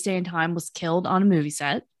today's day and time was killed on a movie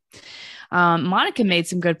set, Monica made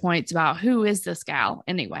some good points about who is this gal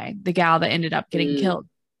anyway, the gal that ended up getting killed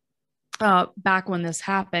back when this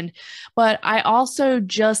happened. But I also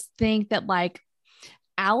just think that like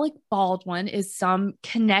Alec Baldwin is some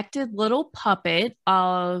connected little puppet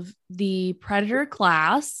of the predator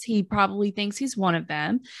class. He probably thinks he's one of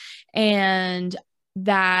them, and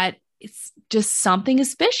that it's just something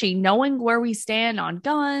is fishy. Knowing where we stand on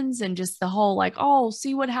guns and just the whole like, oh,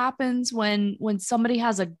 see what happens when somebody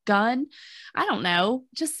has a gun. I don't know,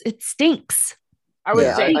 just it stinks. I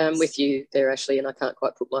would say I am with you there, Ashley, and I can't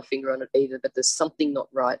quite put my finger on it either, but there's something not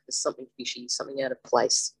right. There's something fishy, something out of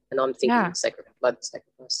place. And I'm thinking blood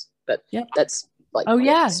sacrifice. But that's like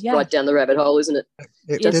right down the rabbit hole, isn't it?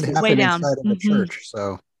 It did happen way down. inside of the church,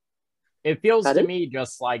 so it feels to me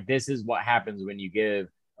just like this is what happens when you give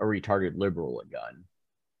a retarded liberal a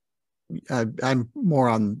gun. I'm more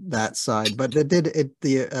on that side, but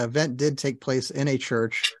the event did take place in a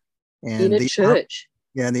church, and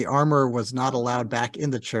and the armor was not allowed back in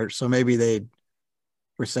the church. So maybe they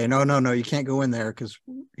were saying, no, you can't go in there because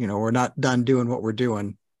we're not done doing what we're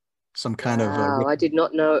doing. Some kind of I did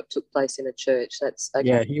not know it took place in a church. That's okay.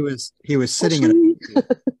 Yeah, he was sitting in a pew.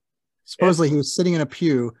 Supposedly he was sitting in a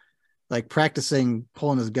pew, like practicing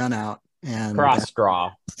pulling his gun out and cross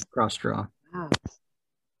draw. Wow.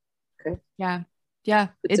 Okay. Yeah.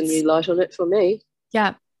 It's a new light on it for me.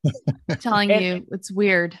 Yeah. Telling you, it's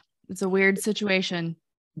weird. It's a weird situation.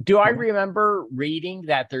 Do I remember reading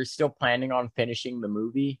that they're still planning on finishing the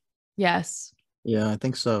movie? Yes. Yeah, I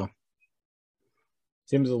think so.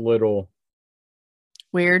 Seems a little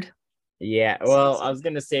weird. Yeah. Well, I was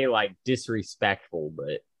going to say like disrespectful,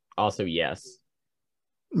 but also yes.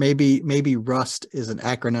 Maybe Rust is an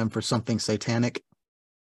acronym for something satanic.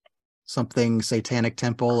 Something satanic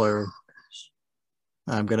temple, or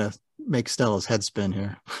I'm going to make Stella's head spin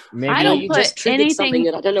here. Maybe I don't put just anything, something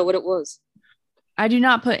that I don't know what it was. I do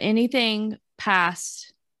not put anything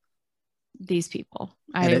past these people.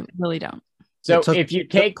 I really don't. So if you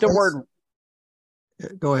take the word...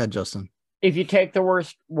 Go ahead, Justin. If you take the word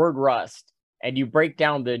rust and you break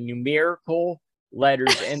down the numerical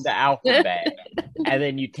letters in the alphabet, and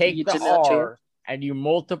then you take the R and you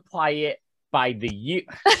multiply it by the U...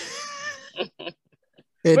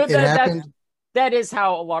 it happened... That is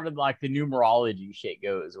how a lot of like the numerology shit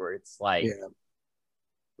goes, where it's like,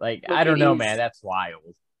 I don't know, man, that's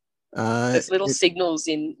wild. There's little signals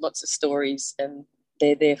in lots of stories, and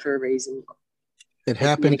they're there for a reason. It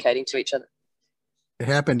happened communicating to each other. It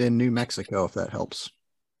happened in New Mexico, if that helps.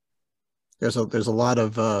 There's a lot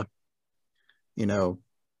of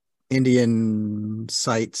Indian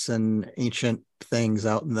sites and ancient things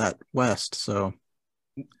out in that west. So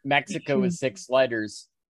Mexico is 6 letters.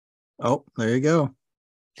 Oh, there you go.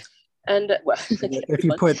 And if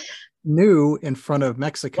you put new in front of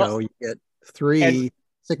Mexico, you get 3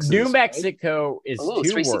 6s. New Mexico is 2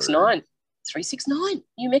 369. 369.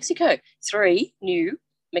 New Mexico. 3 new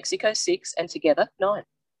Mexico 6 and together 9.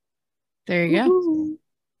 There you go.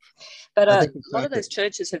 But a lot of those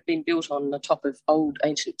churches have been built on the top of old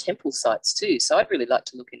ancient temple sites too. So I'd really like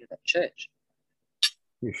to look into that church.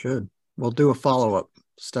 You should. We'll do a follow-up.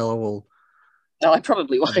 Stella will. No, I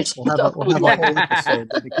probably won't. We'll have a whole episode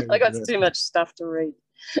dedicated I got too much stuff to read.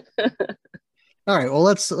 All right, well,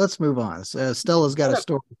 let's move on. Stella's got a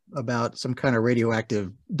story about some kind of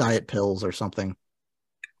radioactive diet pills or something.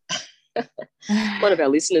 One of our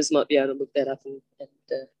listeners might be able to look that up and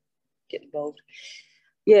get involved.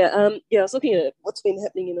 I was looking at what's been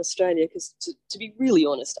happening in Australia because, to be really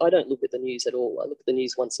honest, I don't look at the news at all. I look at the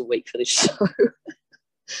news once a week for this show,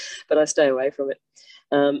 but I stay away from it.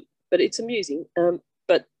 But it's amusing.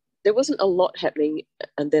 But there wasn't a lot happening,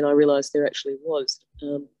 and then I realised there actually was.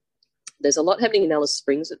 There's a lot happening in Alice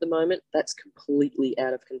Springs at the moment. That's completely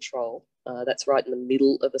out of control. That's right in the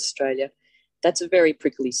middle of Australia. That's a very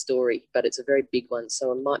prickly story, but it's a very big one.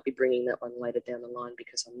 So I might be bringing that one later down the line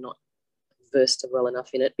because I'm not versed well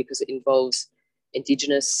enough in it because it involves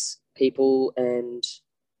Indigenous people and,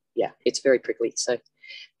 it's very prickly. So,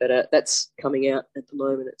 but that's coming out at the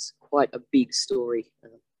moment. It's quite a big story.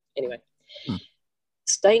 Anyway,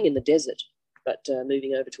 staying in the desert, but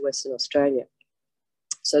moving over to Western Australia.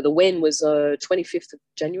 So the when was 25th of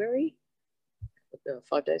January,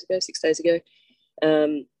 6 days ago.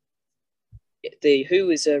 The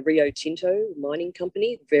Who is a Rio Tinto mining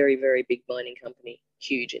company, very, very big mining company,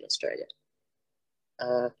 huge in Australia.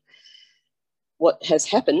 What has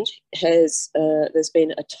happened there's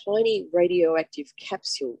been a tiny radioactive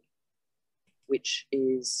capsule which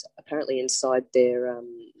is apparently inside their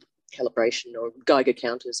calibration or Geiger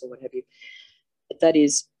counters or what have you. That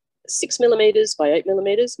is 6mm by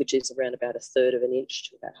 8mm, which is around about 1/3 of an inch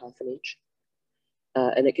to about 1/2 inch.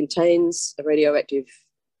 And it contains a radioactive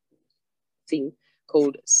thing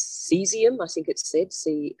called cesium, I think it's said,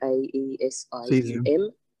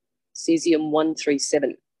 Caesium,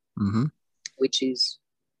 cesium-137, which is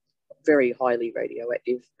very highly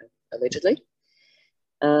radioactive, allegedly.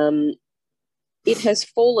 It has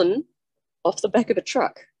fallen off the back of a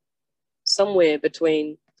truck somewhere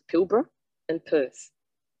between Pilbara and Perth,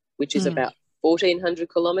 which is about 1,400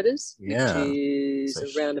 kilometres, which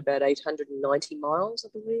is around about 890 miles, I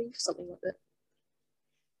believe, something like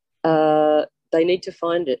that. They need to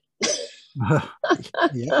find it.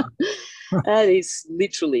 Yeah. That is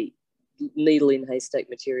literally needle in haystack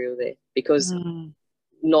material there, because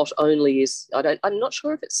not only is, I'm not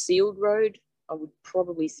sure if it's sealed road. I would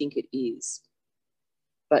probably think it is.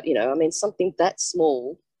 But, you know, I mean, something that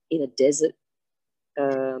small in a desert,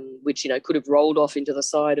 which, you know, could have rolled off into the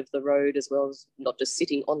side of the road as well as not just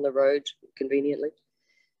sitting on the road conveniently.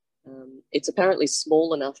 It's apparently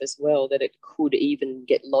small enough as well that it could even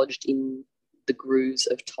get lodged in the grooves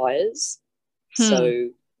of tyres.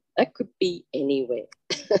 So that could be anywhere.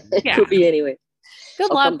 It could be anywhere.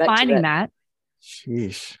 Good luck finding that.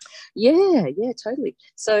 Sheesh. Yeah, totally.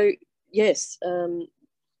 So, yes,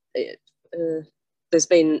 there's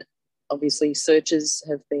been, obviously, searches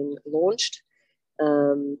have been launched.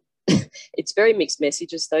 It's very mixed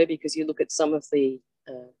messages, though, because you look at some of the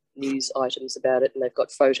news items about it and they've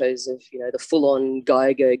got photos of, you know, the full-on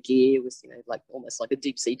Geiger gear with, you know, like almost like a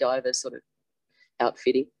deep-sea diver sort of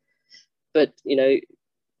outfitting. But, you know,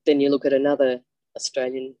 then you look at another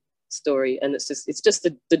Australian story and it's just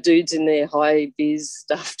the dudes in their high-vis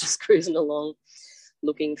stuff just cruising along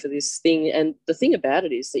looking for this thing. And the thing about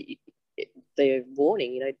it is that they're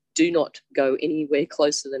warning, you know, do not go anywhere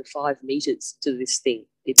closer than 5 meters to this thing.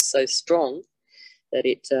 It's so strong that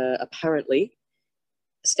it apparently,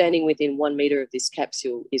 standing within 1 meter of this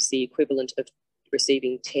capsule is the equivalent of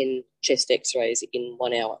receiving 10 chest x-rays in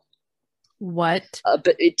 1 hour. What?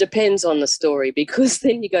 But it depends on the story, because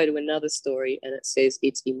then you go to another story and it says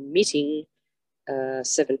it's emitting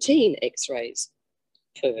 17 x-rays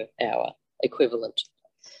per hour equivalent.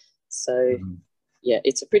 So, yeah,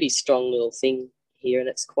 it's a pretty strong little thing here, and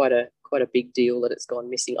it's quite a big deal that it's gone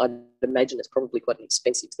missing. I'd imagine it's probably quite an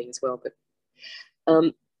expensive thing as well. But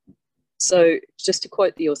so just to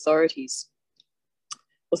quote the authorities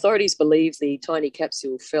believe the tiny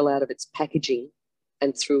capsule fell out of its packaging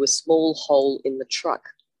and through a small hole in the truck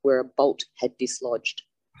where a bolt had dislodged.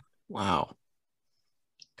 Wow.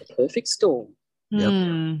 The perfect storm.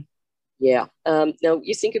 Yep. Yeah. Now,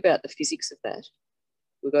 you think about the physics of that.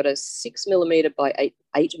 We've got a 6mm by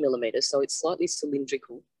 8mm, so it's slightly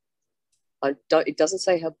cylindrical. It doesn't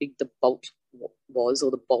say how big the bolt was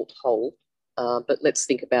or the bolt hole, but let's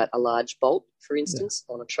think about a large bolt, for instance,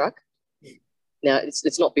 on a truck. Now,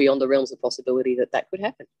 it's not beyond the realms of possibility that could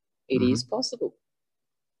happen. It is possible.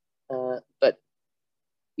 But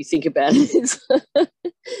you think about it,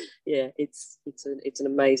 yeah, it's an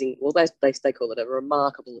amazing, well, they call it a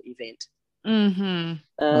remarkable event.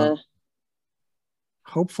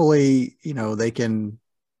 Hopefully, you know, they can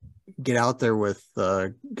get out there with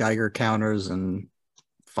Geiger counters and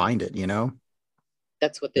find it, you know?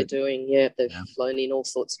 That's what they're doing, yeah. They've flown in all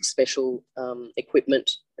sorts of special equipment,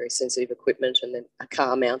 very sensitive equipment, and then a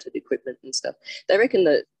car-mounted equipment and stuff. They reckon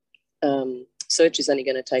that search is only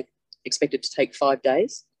going to expected to take 5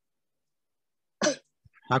 days.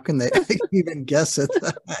 How can they even guess at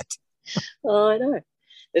that? Oh, I know.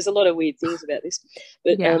 There's a lot of weird things about this.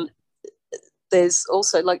 But there's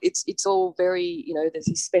also, like, it's all very, you know, there's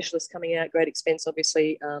these specialists coming out, great expense,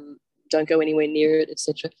 obviously, don't go anywhere near it,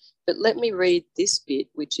 etc. But let me read this bit,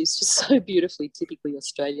 which is just so beautifully, typically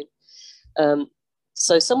Australian.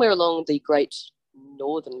 So somewhere along the Great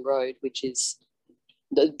Northern Road, which is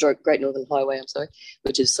the Great Northern Highway,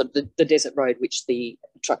 which is sort of the desert road which the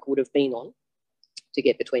truck would have been on to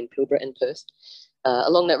get between Pilbara and Perth.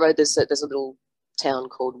 Along that road, there's a little town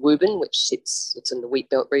called Woburn, it's in the wheat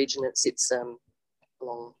belt region. It sits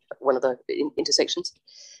along one of the intersections.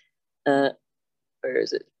 Where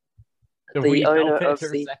is it? The owner of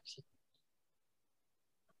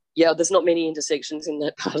there's not many intersections in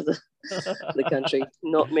that part of the country.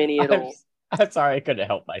 Not many at all. I'm sorry, I couldn't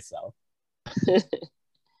help myself.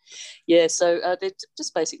 Yeah, so they're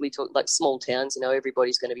just basically talking like small towns. You know,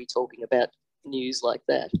 everybody's going to be talking about news like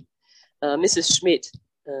that. Mrs. Schmidt,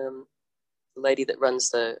 the lady that runs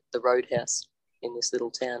the roadhouse in this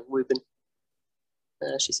little town, Woburn,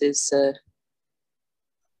 she says,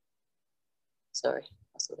 sorry,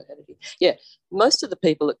 I thought I had it here. Yeah, most of the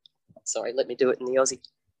people, let me do it in the Aussie.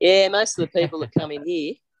 Yeah, most of the people that come in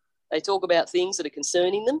here They talk about things that are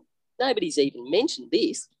concerning them. Nobody's even mentioned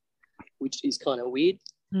this, which is kind of weird.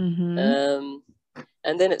 Mm-hmm.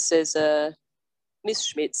 And then it says, Miss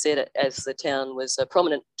Schmidt said it, as the town was a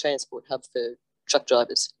prominent transport hub for truck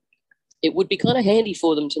drivers, it would be kind of handy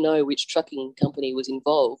for them to know which trucking company was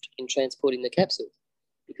involved in transporting the capsule,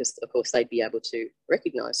 because, of course, they'd be able to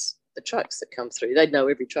recognise the trucks that come through. They'd know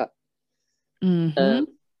every truck. Mm-hmm.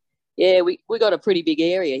 Yeah, we got a pretty big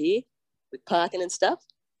area here with parking and stuff.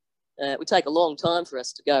 It would take a long time for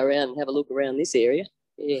us to go around and have a look around this area.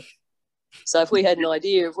 Yeah. So if we had an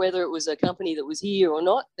idea of whether it was a company that was here or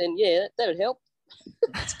not, then, yeah, that would help.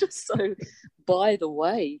 It's just so by the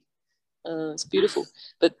way. It's beautiful.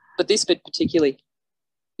 But this bit particularly,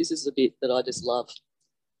 this is the bit that I just love.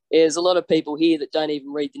 There's a lot of people here that don't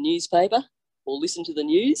even read the newspaper or listen to the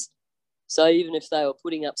news. So even if they were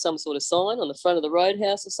putting up some sort of sign on the front of the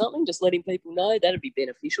roadhouse or something, just letting people know, that would be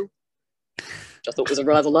beneficial. Which I thought was a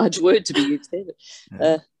rather large word to be used there.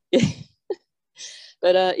 But, yeah.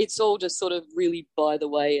 But it's all just sort of really by the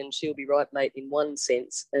way, and she'll be right, mate, in one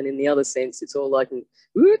sense. And in the other sense, it's all like,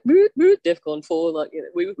 DEFCON 4, like, you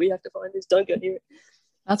know, we have to find this, don't go near it.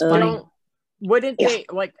 That's funny. Wouldn't they,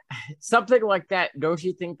 like, something like that, don't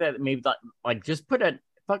you think that maybe, like just put a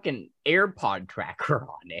fucking AirPod tracker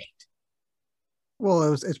on it?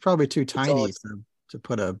 Well, it's probably too tiny to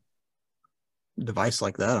put a device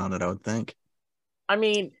like that on it, I would think. I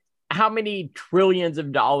mean, how many trillions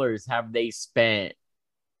of dollars have they spent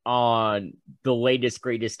on the latest,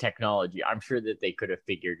 greatest technology? I'm sure that they could have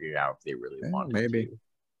figured it out if they really wanted maybe. to.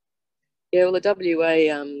 Yeah, well, the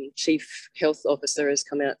WA chief health officer has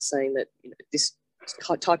come out saying that, you know, this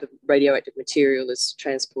type of radioactive material is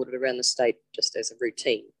transported around the state just as a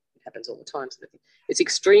routine. It happens all the time. So it's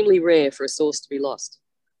extremely rare for a source to be lost.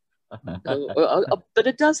 But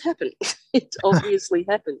it does happen. It obviously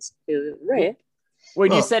happens. Rare.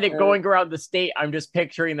 When you said it going around the state, I'm just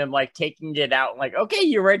picturing them like taking it out, like, okay,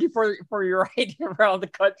 you ready for your ride around the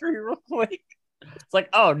country real quick? It's like,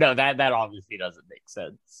 oh no, that obviously doesn't make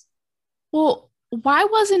sense. Well, why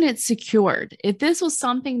wasn't it secured? If this was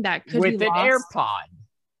something that could with be an lost, AirPod.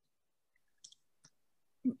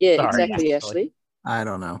 Yeah, Sorry, exactly, Ashley. I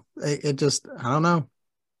don't know. It just, I don't know.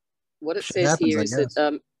 What it says here is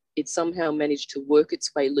that it somehow managed to work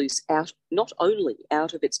its way loose out, not only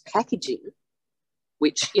out of its packaging,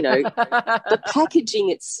 which, you know, the packaging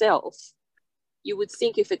itself, you would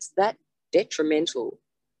think if it's that detrimental,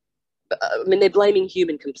 I mean, they're blaming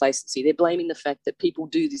human complacency. They're blaming the fact that people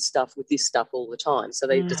do this stuff with this stuff all the time, so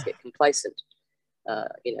they just get complacent.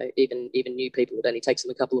 You know, even new people, it only takes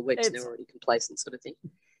them a couple of weeks and they're already complacent, sort of thing.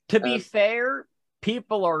 To be fair,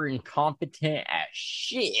 people are incompetent as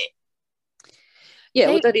shit. Yeah,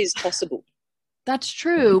 well, that is possible. That's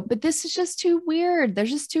true, but this is just too weird. There's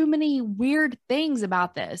just too many weird things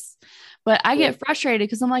about this. But I get frustrated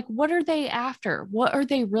because I'm like, what are they after? What are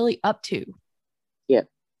they really up to? Yeah,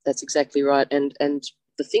 that's exactly right. And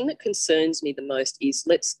the thing that concerns me the most is,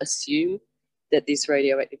 let's assume that this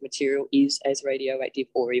radioactive material is as radioactive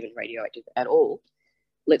or even radioactive at all.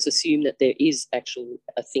 Let's assume that there is actually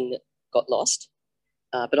a thing that got lost.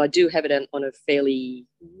 But I do have it on a fairly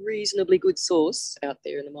reasonably good source out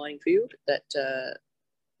there in the mining field that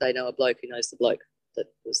they know a bloke who knows the bloke that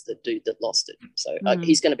was the dude that lost it. So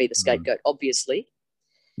he's going to be the scapegoat, obviously.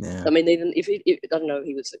 Yeah. I mean, even if I don't know if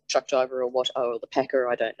he was a truck driver or what, or the packer,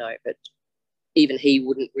 I don't know. But even he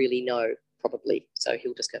wouldn't really know, probably. So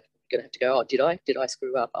he'll just going to have to go, oh, did I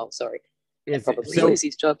screw up? Oh, sorry. And probably lose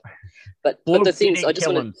his job. But the things I just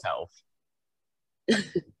want to himself.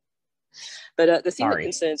 But the thing that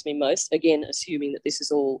concerns me most, again, assuming that this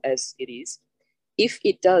is all as it is, if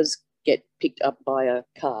it does get picked up by a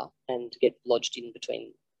car and get lodged in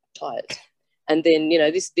between tires, and then, you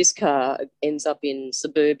know, this car ends up in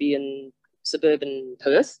suburban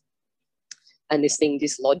Perth, and this thing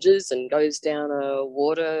dislodges and goes down a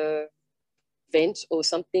water vent or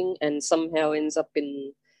something and somehow ends up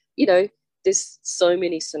in, you know, there's so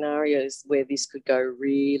many scenarios where this could go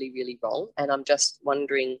really, really wrong. And I'm just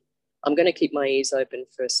wondering, I'm going to keep my ears open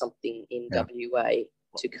for something in WA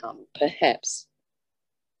to come, perhaps.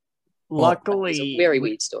 Luckily, it's a very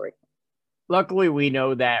weird story. Luckily, we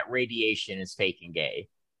know that radiation is fake and gay.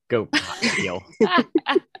 Go, Keel.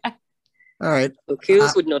 All right. Well,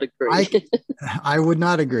 Keels would not agree. I would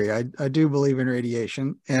not agree. I do believe in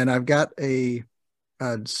radiation, and I've got a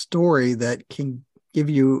story that can give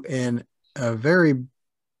you a very,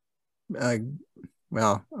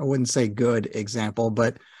 well, I wouldn't say good example,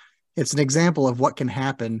 but it's an example of what can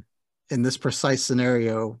happen in this precise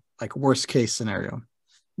scenario, like worst case scenario.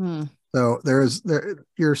 So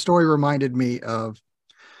your story reminded me of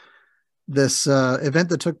this event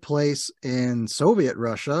that took place in Soviet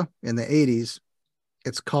Russia in the 80s.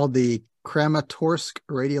 It's called the Kramatorsk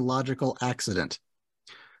radiological accident.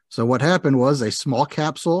 So what happened was a small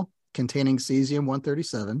capsule containing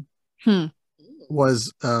cesium-137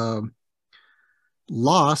 was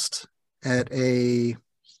lost at a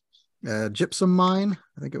gypsum mine,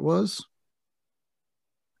 I think it was.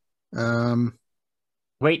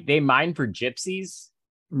 Wait, they mine for gypsies?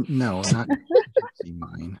 No, not gypsy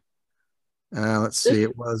mine. Let's see.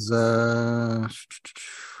 It was I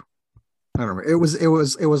don't remember. It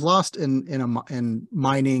was lost in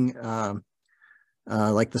mining,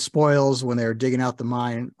 like the spoils when they were digging out the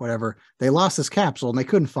mine, whatever. They lost this capsule and they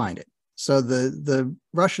couldn't find it. So the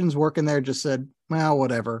Russians working there just said, well,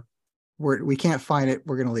 whatever. We can't find it.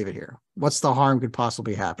 We're going to leave it here. What's the harm could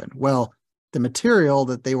possibly happen? Well, the material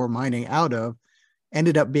that they were mining out of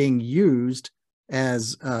ended up being used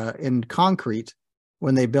as in concrete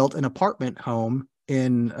when they built an apartment home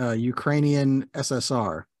in Ukrainian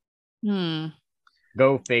SSR.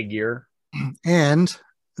 Go figure. And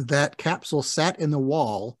that capsule sat in the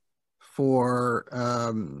wall for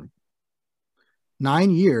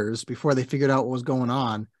 9 years before they figured out what was going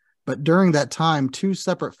on. But during that time, 2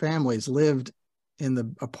 separate families lived in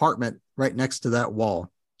the apartment right next to that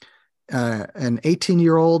wall. An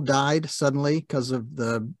 18-year-old died suddenly because of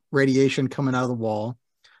the radiation coming out of the wall.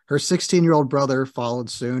 Her 16-year-old brother followed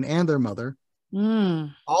soon, and their mother.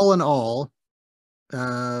 All in all,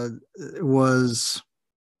 it was...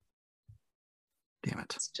 Damn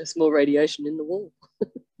it. It's just more radiation in the wall.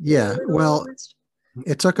 Yeah, well,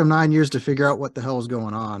 it took them 9 years to figure out what the hell was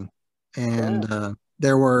going on. And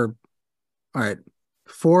there were,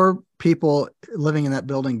 4 people living in that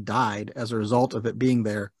building died as a result of it being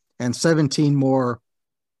there, and 17 more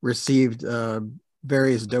received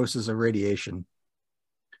various doses of radiation.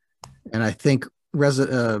 And I think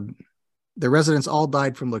the residents all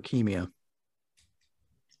died from leukemia.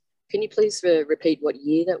 Can you please repeat what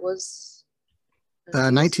year that was?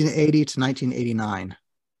 1980 to 1989.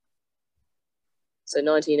 So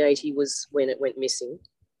 1980 was when it went missing.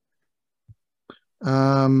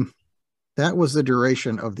 That was the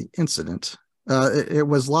duration of the incident. It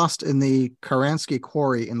was lost in the Karansky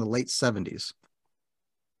quarry in the late 70s.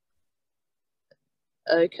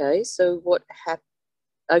 Okay, so what happened?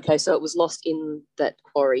 Okay, so it was lost in that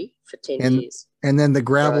quarry for 10 years. And then the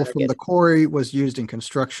gravel from the quarry was used in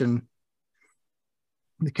construction.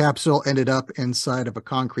 The capsule ended up inside of a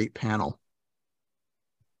concrete panel.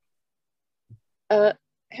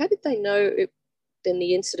 How did they know then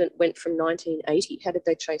the incident went from 1980? How did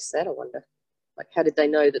they trace that, I wonder? Like, how did they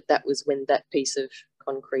know that was when that piece of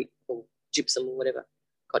concrete or gypsum or whatever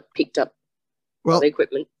got picked up by the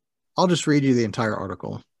equipment? I'll just read you the entire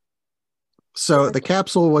article. So the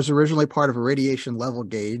capsule was originally part of a radiation level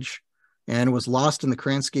gauge and was lost in the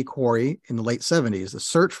Kransky quarry in the late 70s. The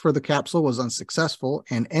search for the capsule was unsuccessful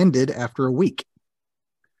and ended after a week.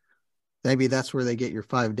 Maybe that's where they get your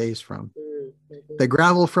 5 days from. The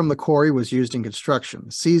gravel from the quarry was used in construction.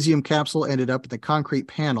 The cesium capsule ended up in the concrete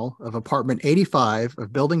panel of apartment 85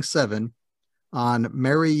 of building 7 on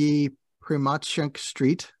Mariyi Primachenk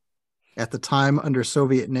Street, at the time under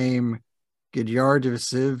Soviet name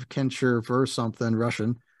Gidyardivsiv Kencher Ver something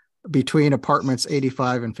Russian, between apartments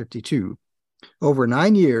 85 and 52. Over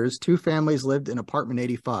 9 years, 2 families lived in apartment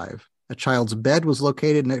 85. A child's bed was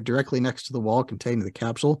located directly next to the wall containing the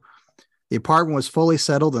capsule. The apartment was fully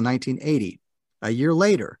settled in 1980. A year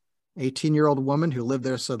later, an 18-year-old woman who lived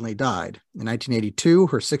there suddenly died. In 1982,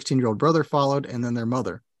 her 16-year-old brother followed, and then their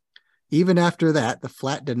mother. Even after that, the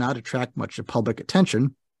flat did not attract much of public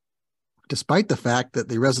attention, despite the fact that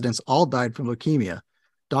the residents all died from leukemia.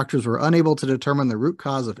 Doctors were unable to determine the root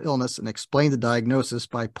cause of illness and explained the diagnosis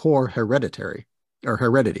by poor heredity.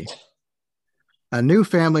 A new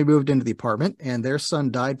family moved into the apartment, and their son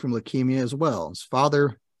died from leukemia as well. His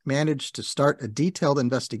father managed to start a detailed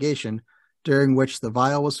investigation, during which the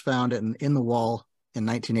vial was found in the wall in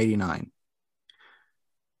 1989.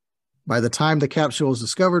 By the time the capsule was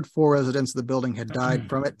discovered, 4 residents of the building had died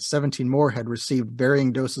from it. 17 more had received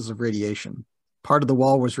varying doses of radiation. Part of the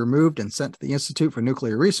wall was removed and sent to the Institute for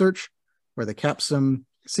Nuclear Research, where the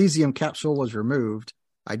cesium capsule was removed,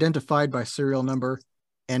 identified by serial number,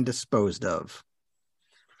 and disposed of.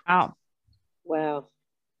 Wow.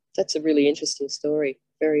 That's a really interesting story.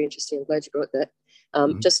 Very interesting. I'm glad you brought that.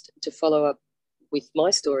 Just to follow up with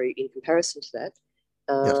my story in comparison to that,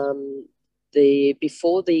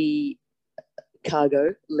 before the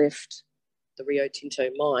cargo left the Rio Tinto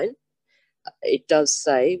mine, it does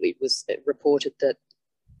say, it was reported that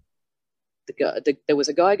there was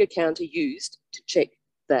a Geiger counter used to check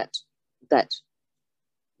that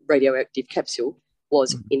radioactive capsule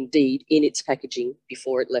was indeed in its packaging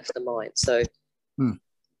before it left the mine. So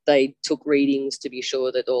they took readings to be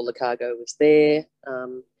sure that all the cargo was there,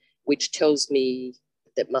 which tells me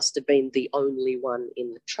that must have been the only one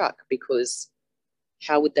in the truck, because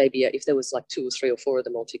how would they be, if there was like 2 or 3 or 4 of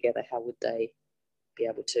them all together, how would they be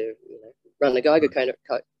able to, run the Geiger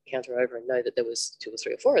counter over and know that there was 2 or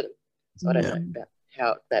 3 or 4 of them? So I don't know about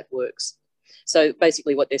how that works. So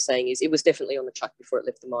basically what they're saying is it was definitely on the truck before it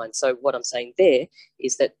left the mine. So what I'm saying there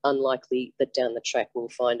is that unlikely that down the track we'll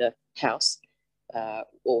find a house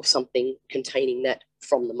or something containing that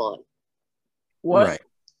from the mine.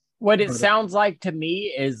 What it sounds like to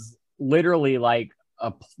me is literally like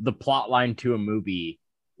the plot line to a movie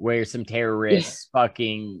where some terrorists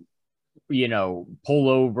fucking, pull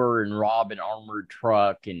over and rob an armored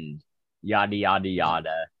truck and yada, yada,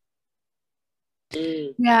 yada.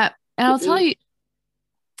 Yeah. And I'll tell you,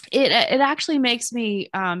 it actually makes me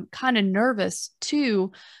kind of nervous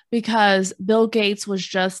too, because Bill Gates was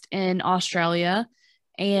just in Australia,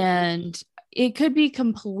 and it could be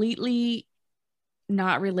completely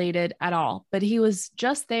not related at all, but he was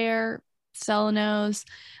just there, Selenos,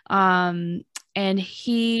 and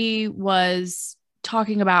he was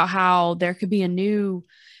talking about how there could be a new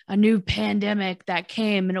pandemic that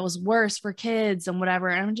came and it was worse for kids and whatever.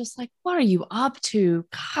 And I'm just like, what are you up to?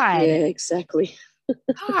 God. Yeah, exactly.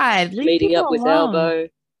 God, meeting up with alone. Albo.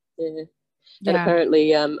 Yeah. And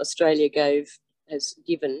apparently Australia has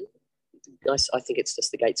given, I think it's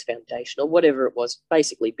just the Gates Foundation or whatever it was,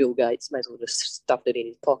 basically Bill Gates, may as well just stuffed it in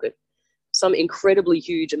his pocket, some incredibly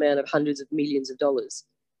huge amount of hundreds of millions of dollars.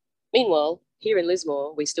 Meanwhile, here in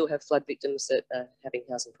Lismore, we still have flood victims that are having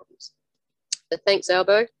housing problems. But thanks,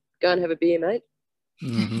 Albo. Go and have a beer, mate.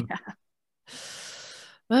 Mm-hmm.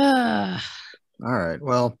 All right.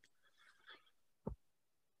 Well,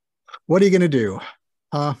 what are you going to do?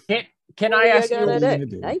 Can I ask you?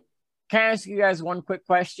 Hey? Can I ask you guys one quick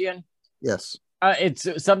question? Yes. It's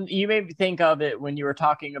something you made me think of it when you were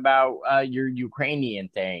talking about your Ukrainian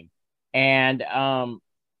thing, and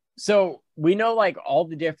so we know like all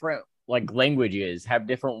the different like languages have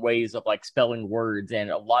different ways of like spelling words,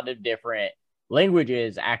 and a lot of different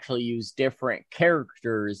languages actually use different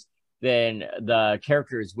characters than the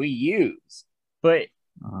characters we use. But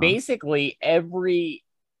basically every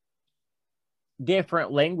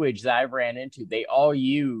different language that I've ran into, they all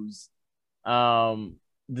use the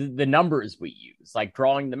numbers we use, like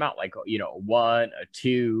drawing them out, like, 1, a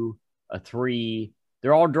 2, a 3.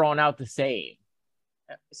 They're all drawn out the same.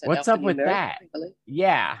 What's up with that?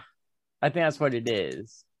 Yeah, I think that's what it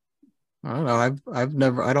is. I don't know. I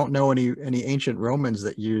don't know any ancient Romans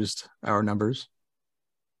that used our numbers.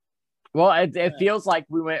 Well, it feels like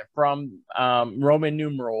we went from Roman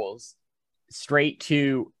numerals straight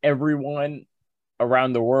to everyone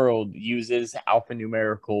around the world uses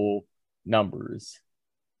alphanumerical numbers.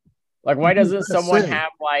 Like, why doesn't someone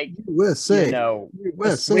have like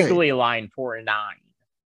squiggly line for a 9?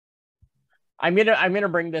 I'm gonna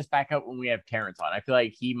bring this back up when we have Terrence on. I feel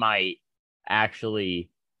like he might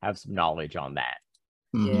actually have some knowledge on that.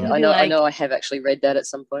 Yeah, I know I have actually read that at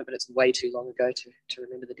some point, but it's way too long ago to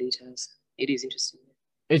remember the details. It is interesting.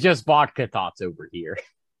 It's just vodka thoughts over here.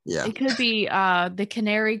 Yeah. It could be the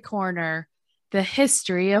Canary Corner, the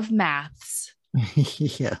history of maths.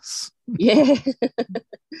 Yes. Yeah.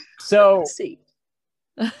 So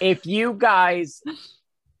if you guys,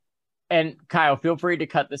 and Kyle, feel free to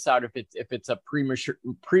cut this out if it's a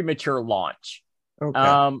premature launch.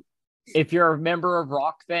 Okay. If you're a member of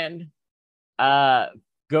Rockfin,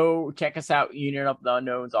 go check us out, Union of the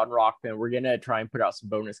Unknowns on Rockfin. We're gonna try and put out some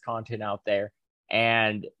bonus content out there,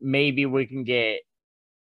 and maybe we can get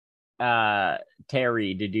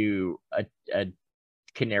Terry to do a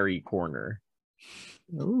Canary Corner.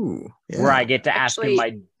 Ooh, yeah. Where I get to ask him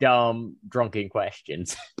my dumb drunken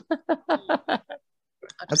questions.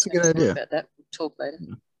 That's a good idea. About that. Talk later.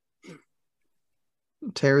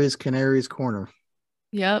 Terry's Canary's Corner.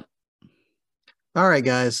 Yep. All right,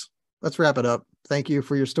 guys, let's wrap it up. Thank you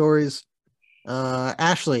for your stories.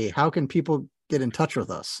 Ashley, how can people get in touch with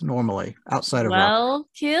us normally outside of Rock?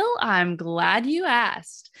 Kill, I'm glad you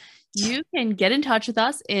asked. You can get in touch with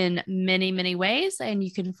us in many, many ways, and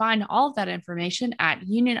you can find all of that information at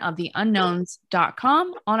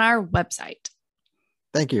unionoftheunknowns.com on our website.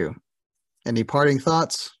 Thank you. Any parting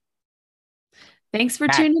thoughts? Thanks for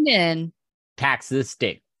tuning in. Tax the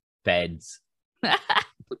stick, feds.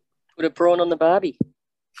 Put a prawn on the Barbie.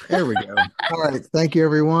 There we go. All right. Thank you,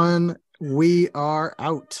 everyone. We are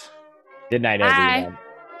out. Good night, everyone.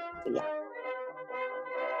 Yeah.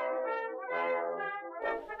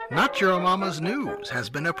 Not Your Mama's News has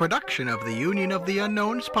been a production of the Union of the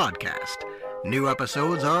Unknowns podcast. New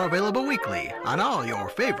episodes are available weekly on all your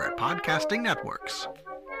favorite podcasting networks.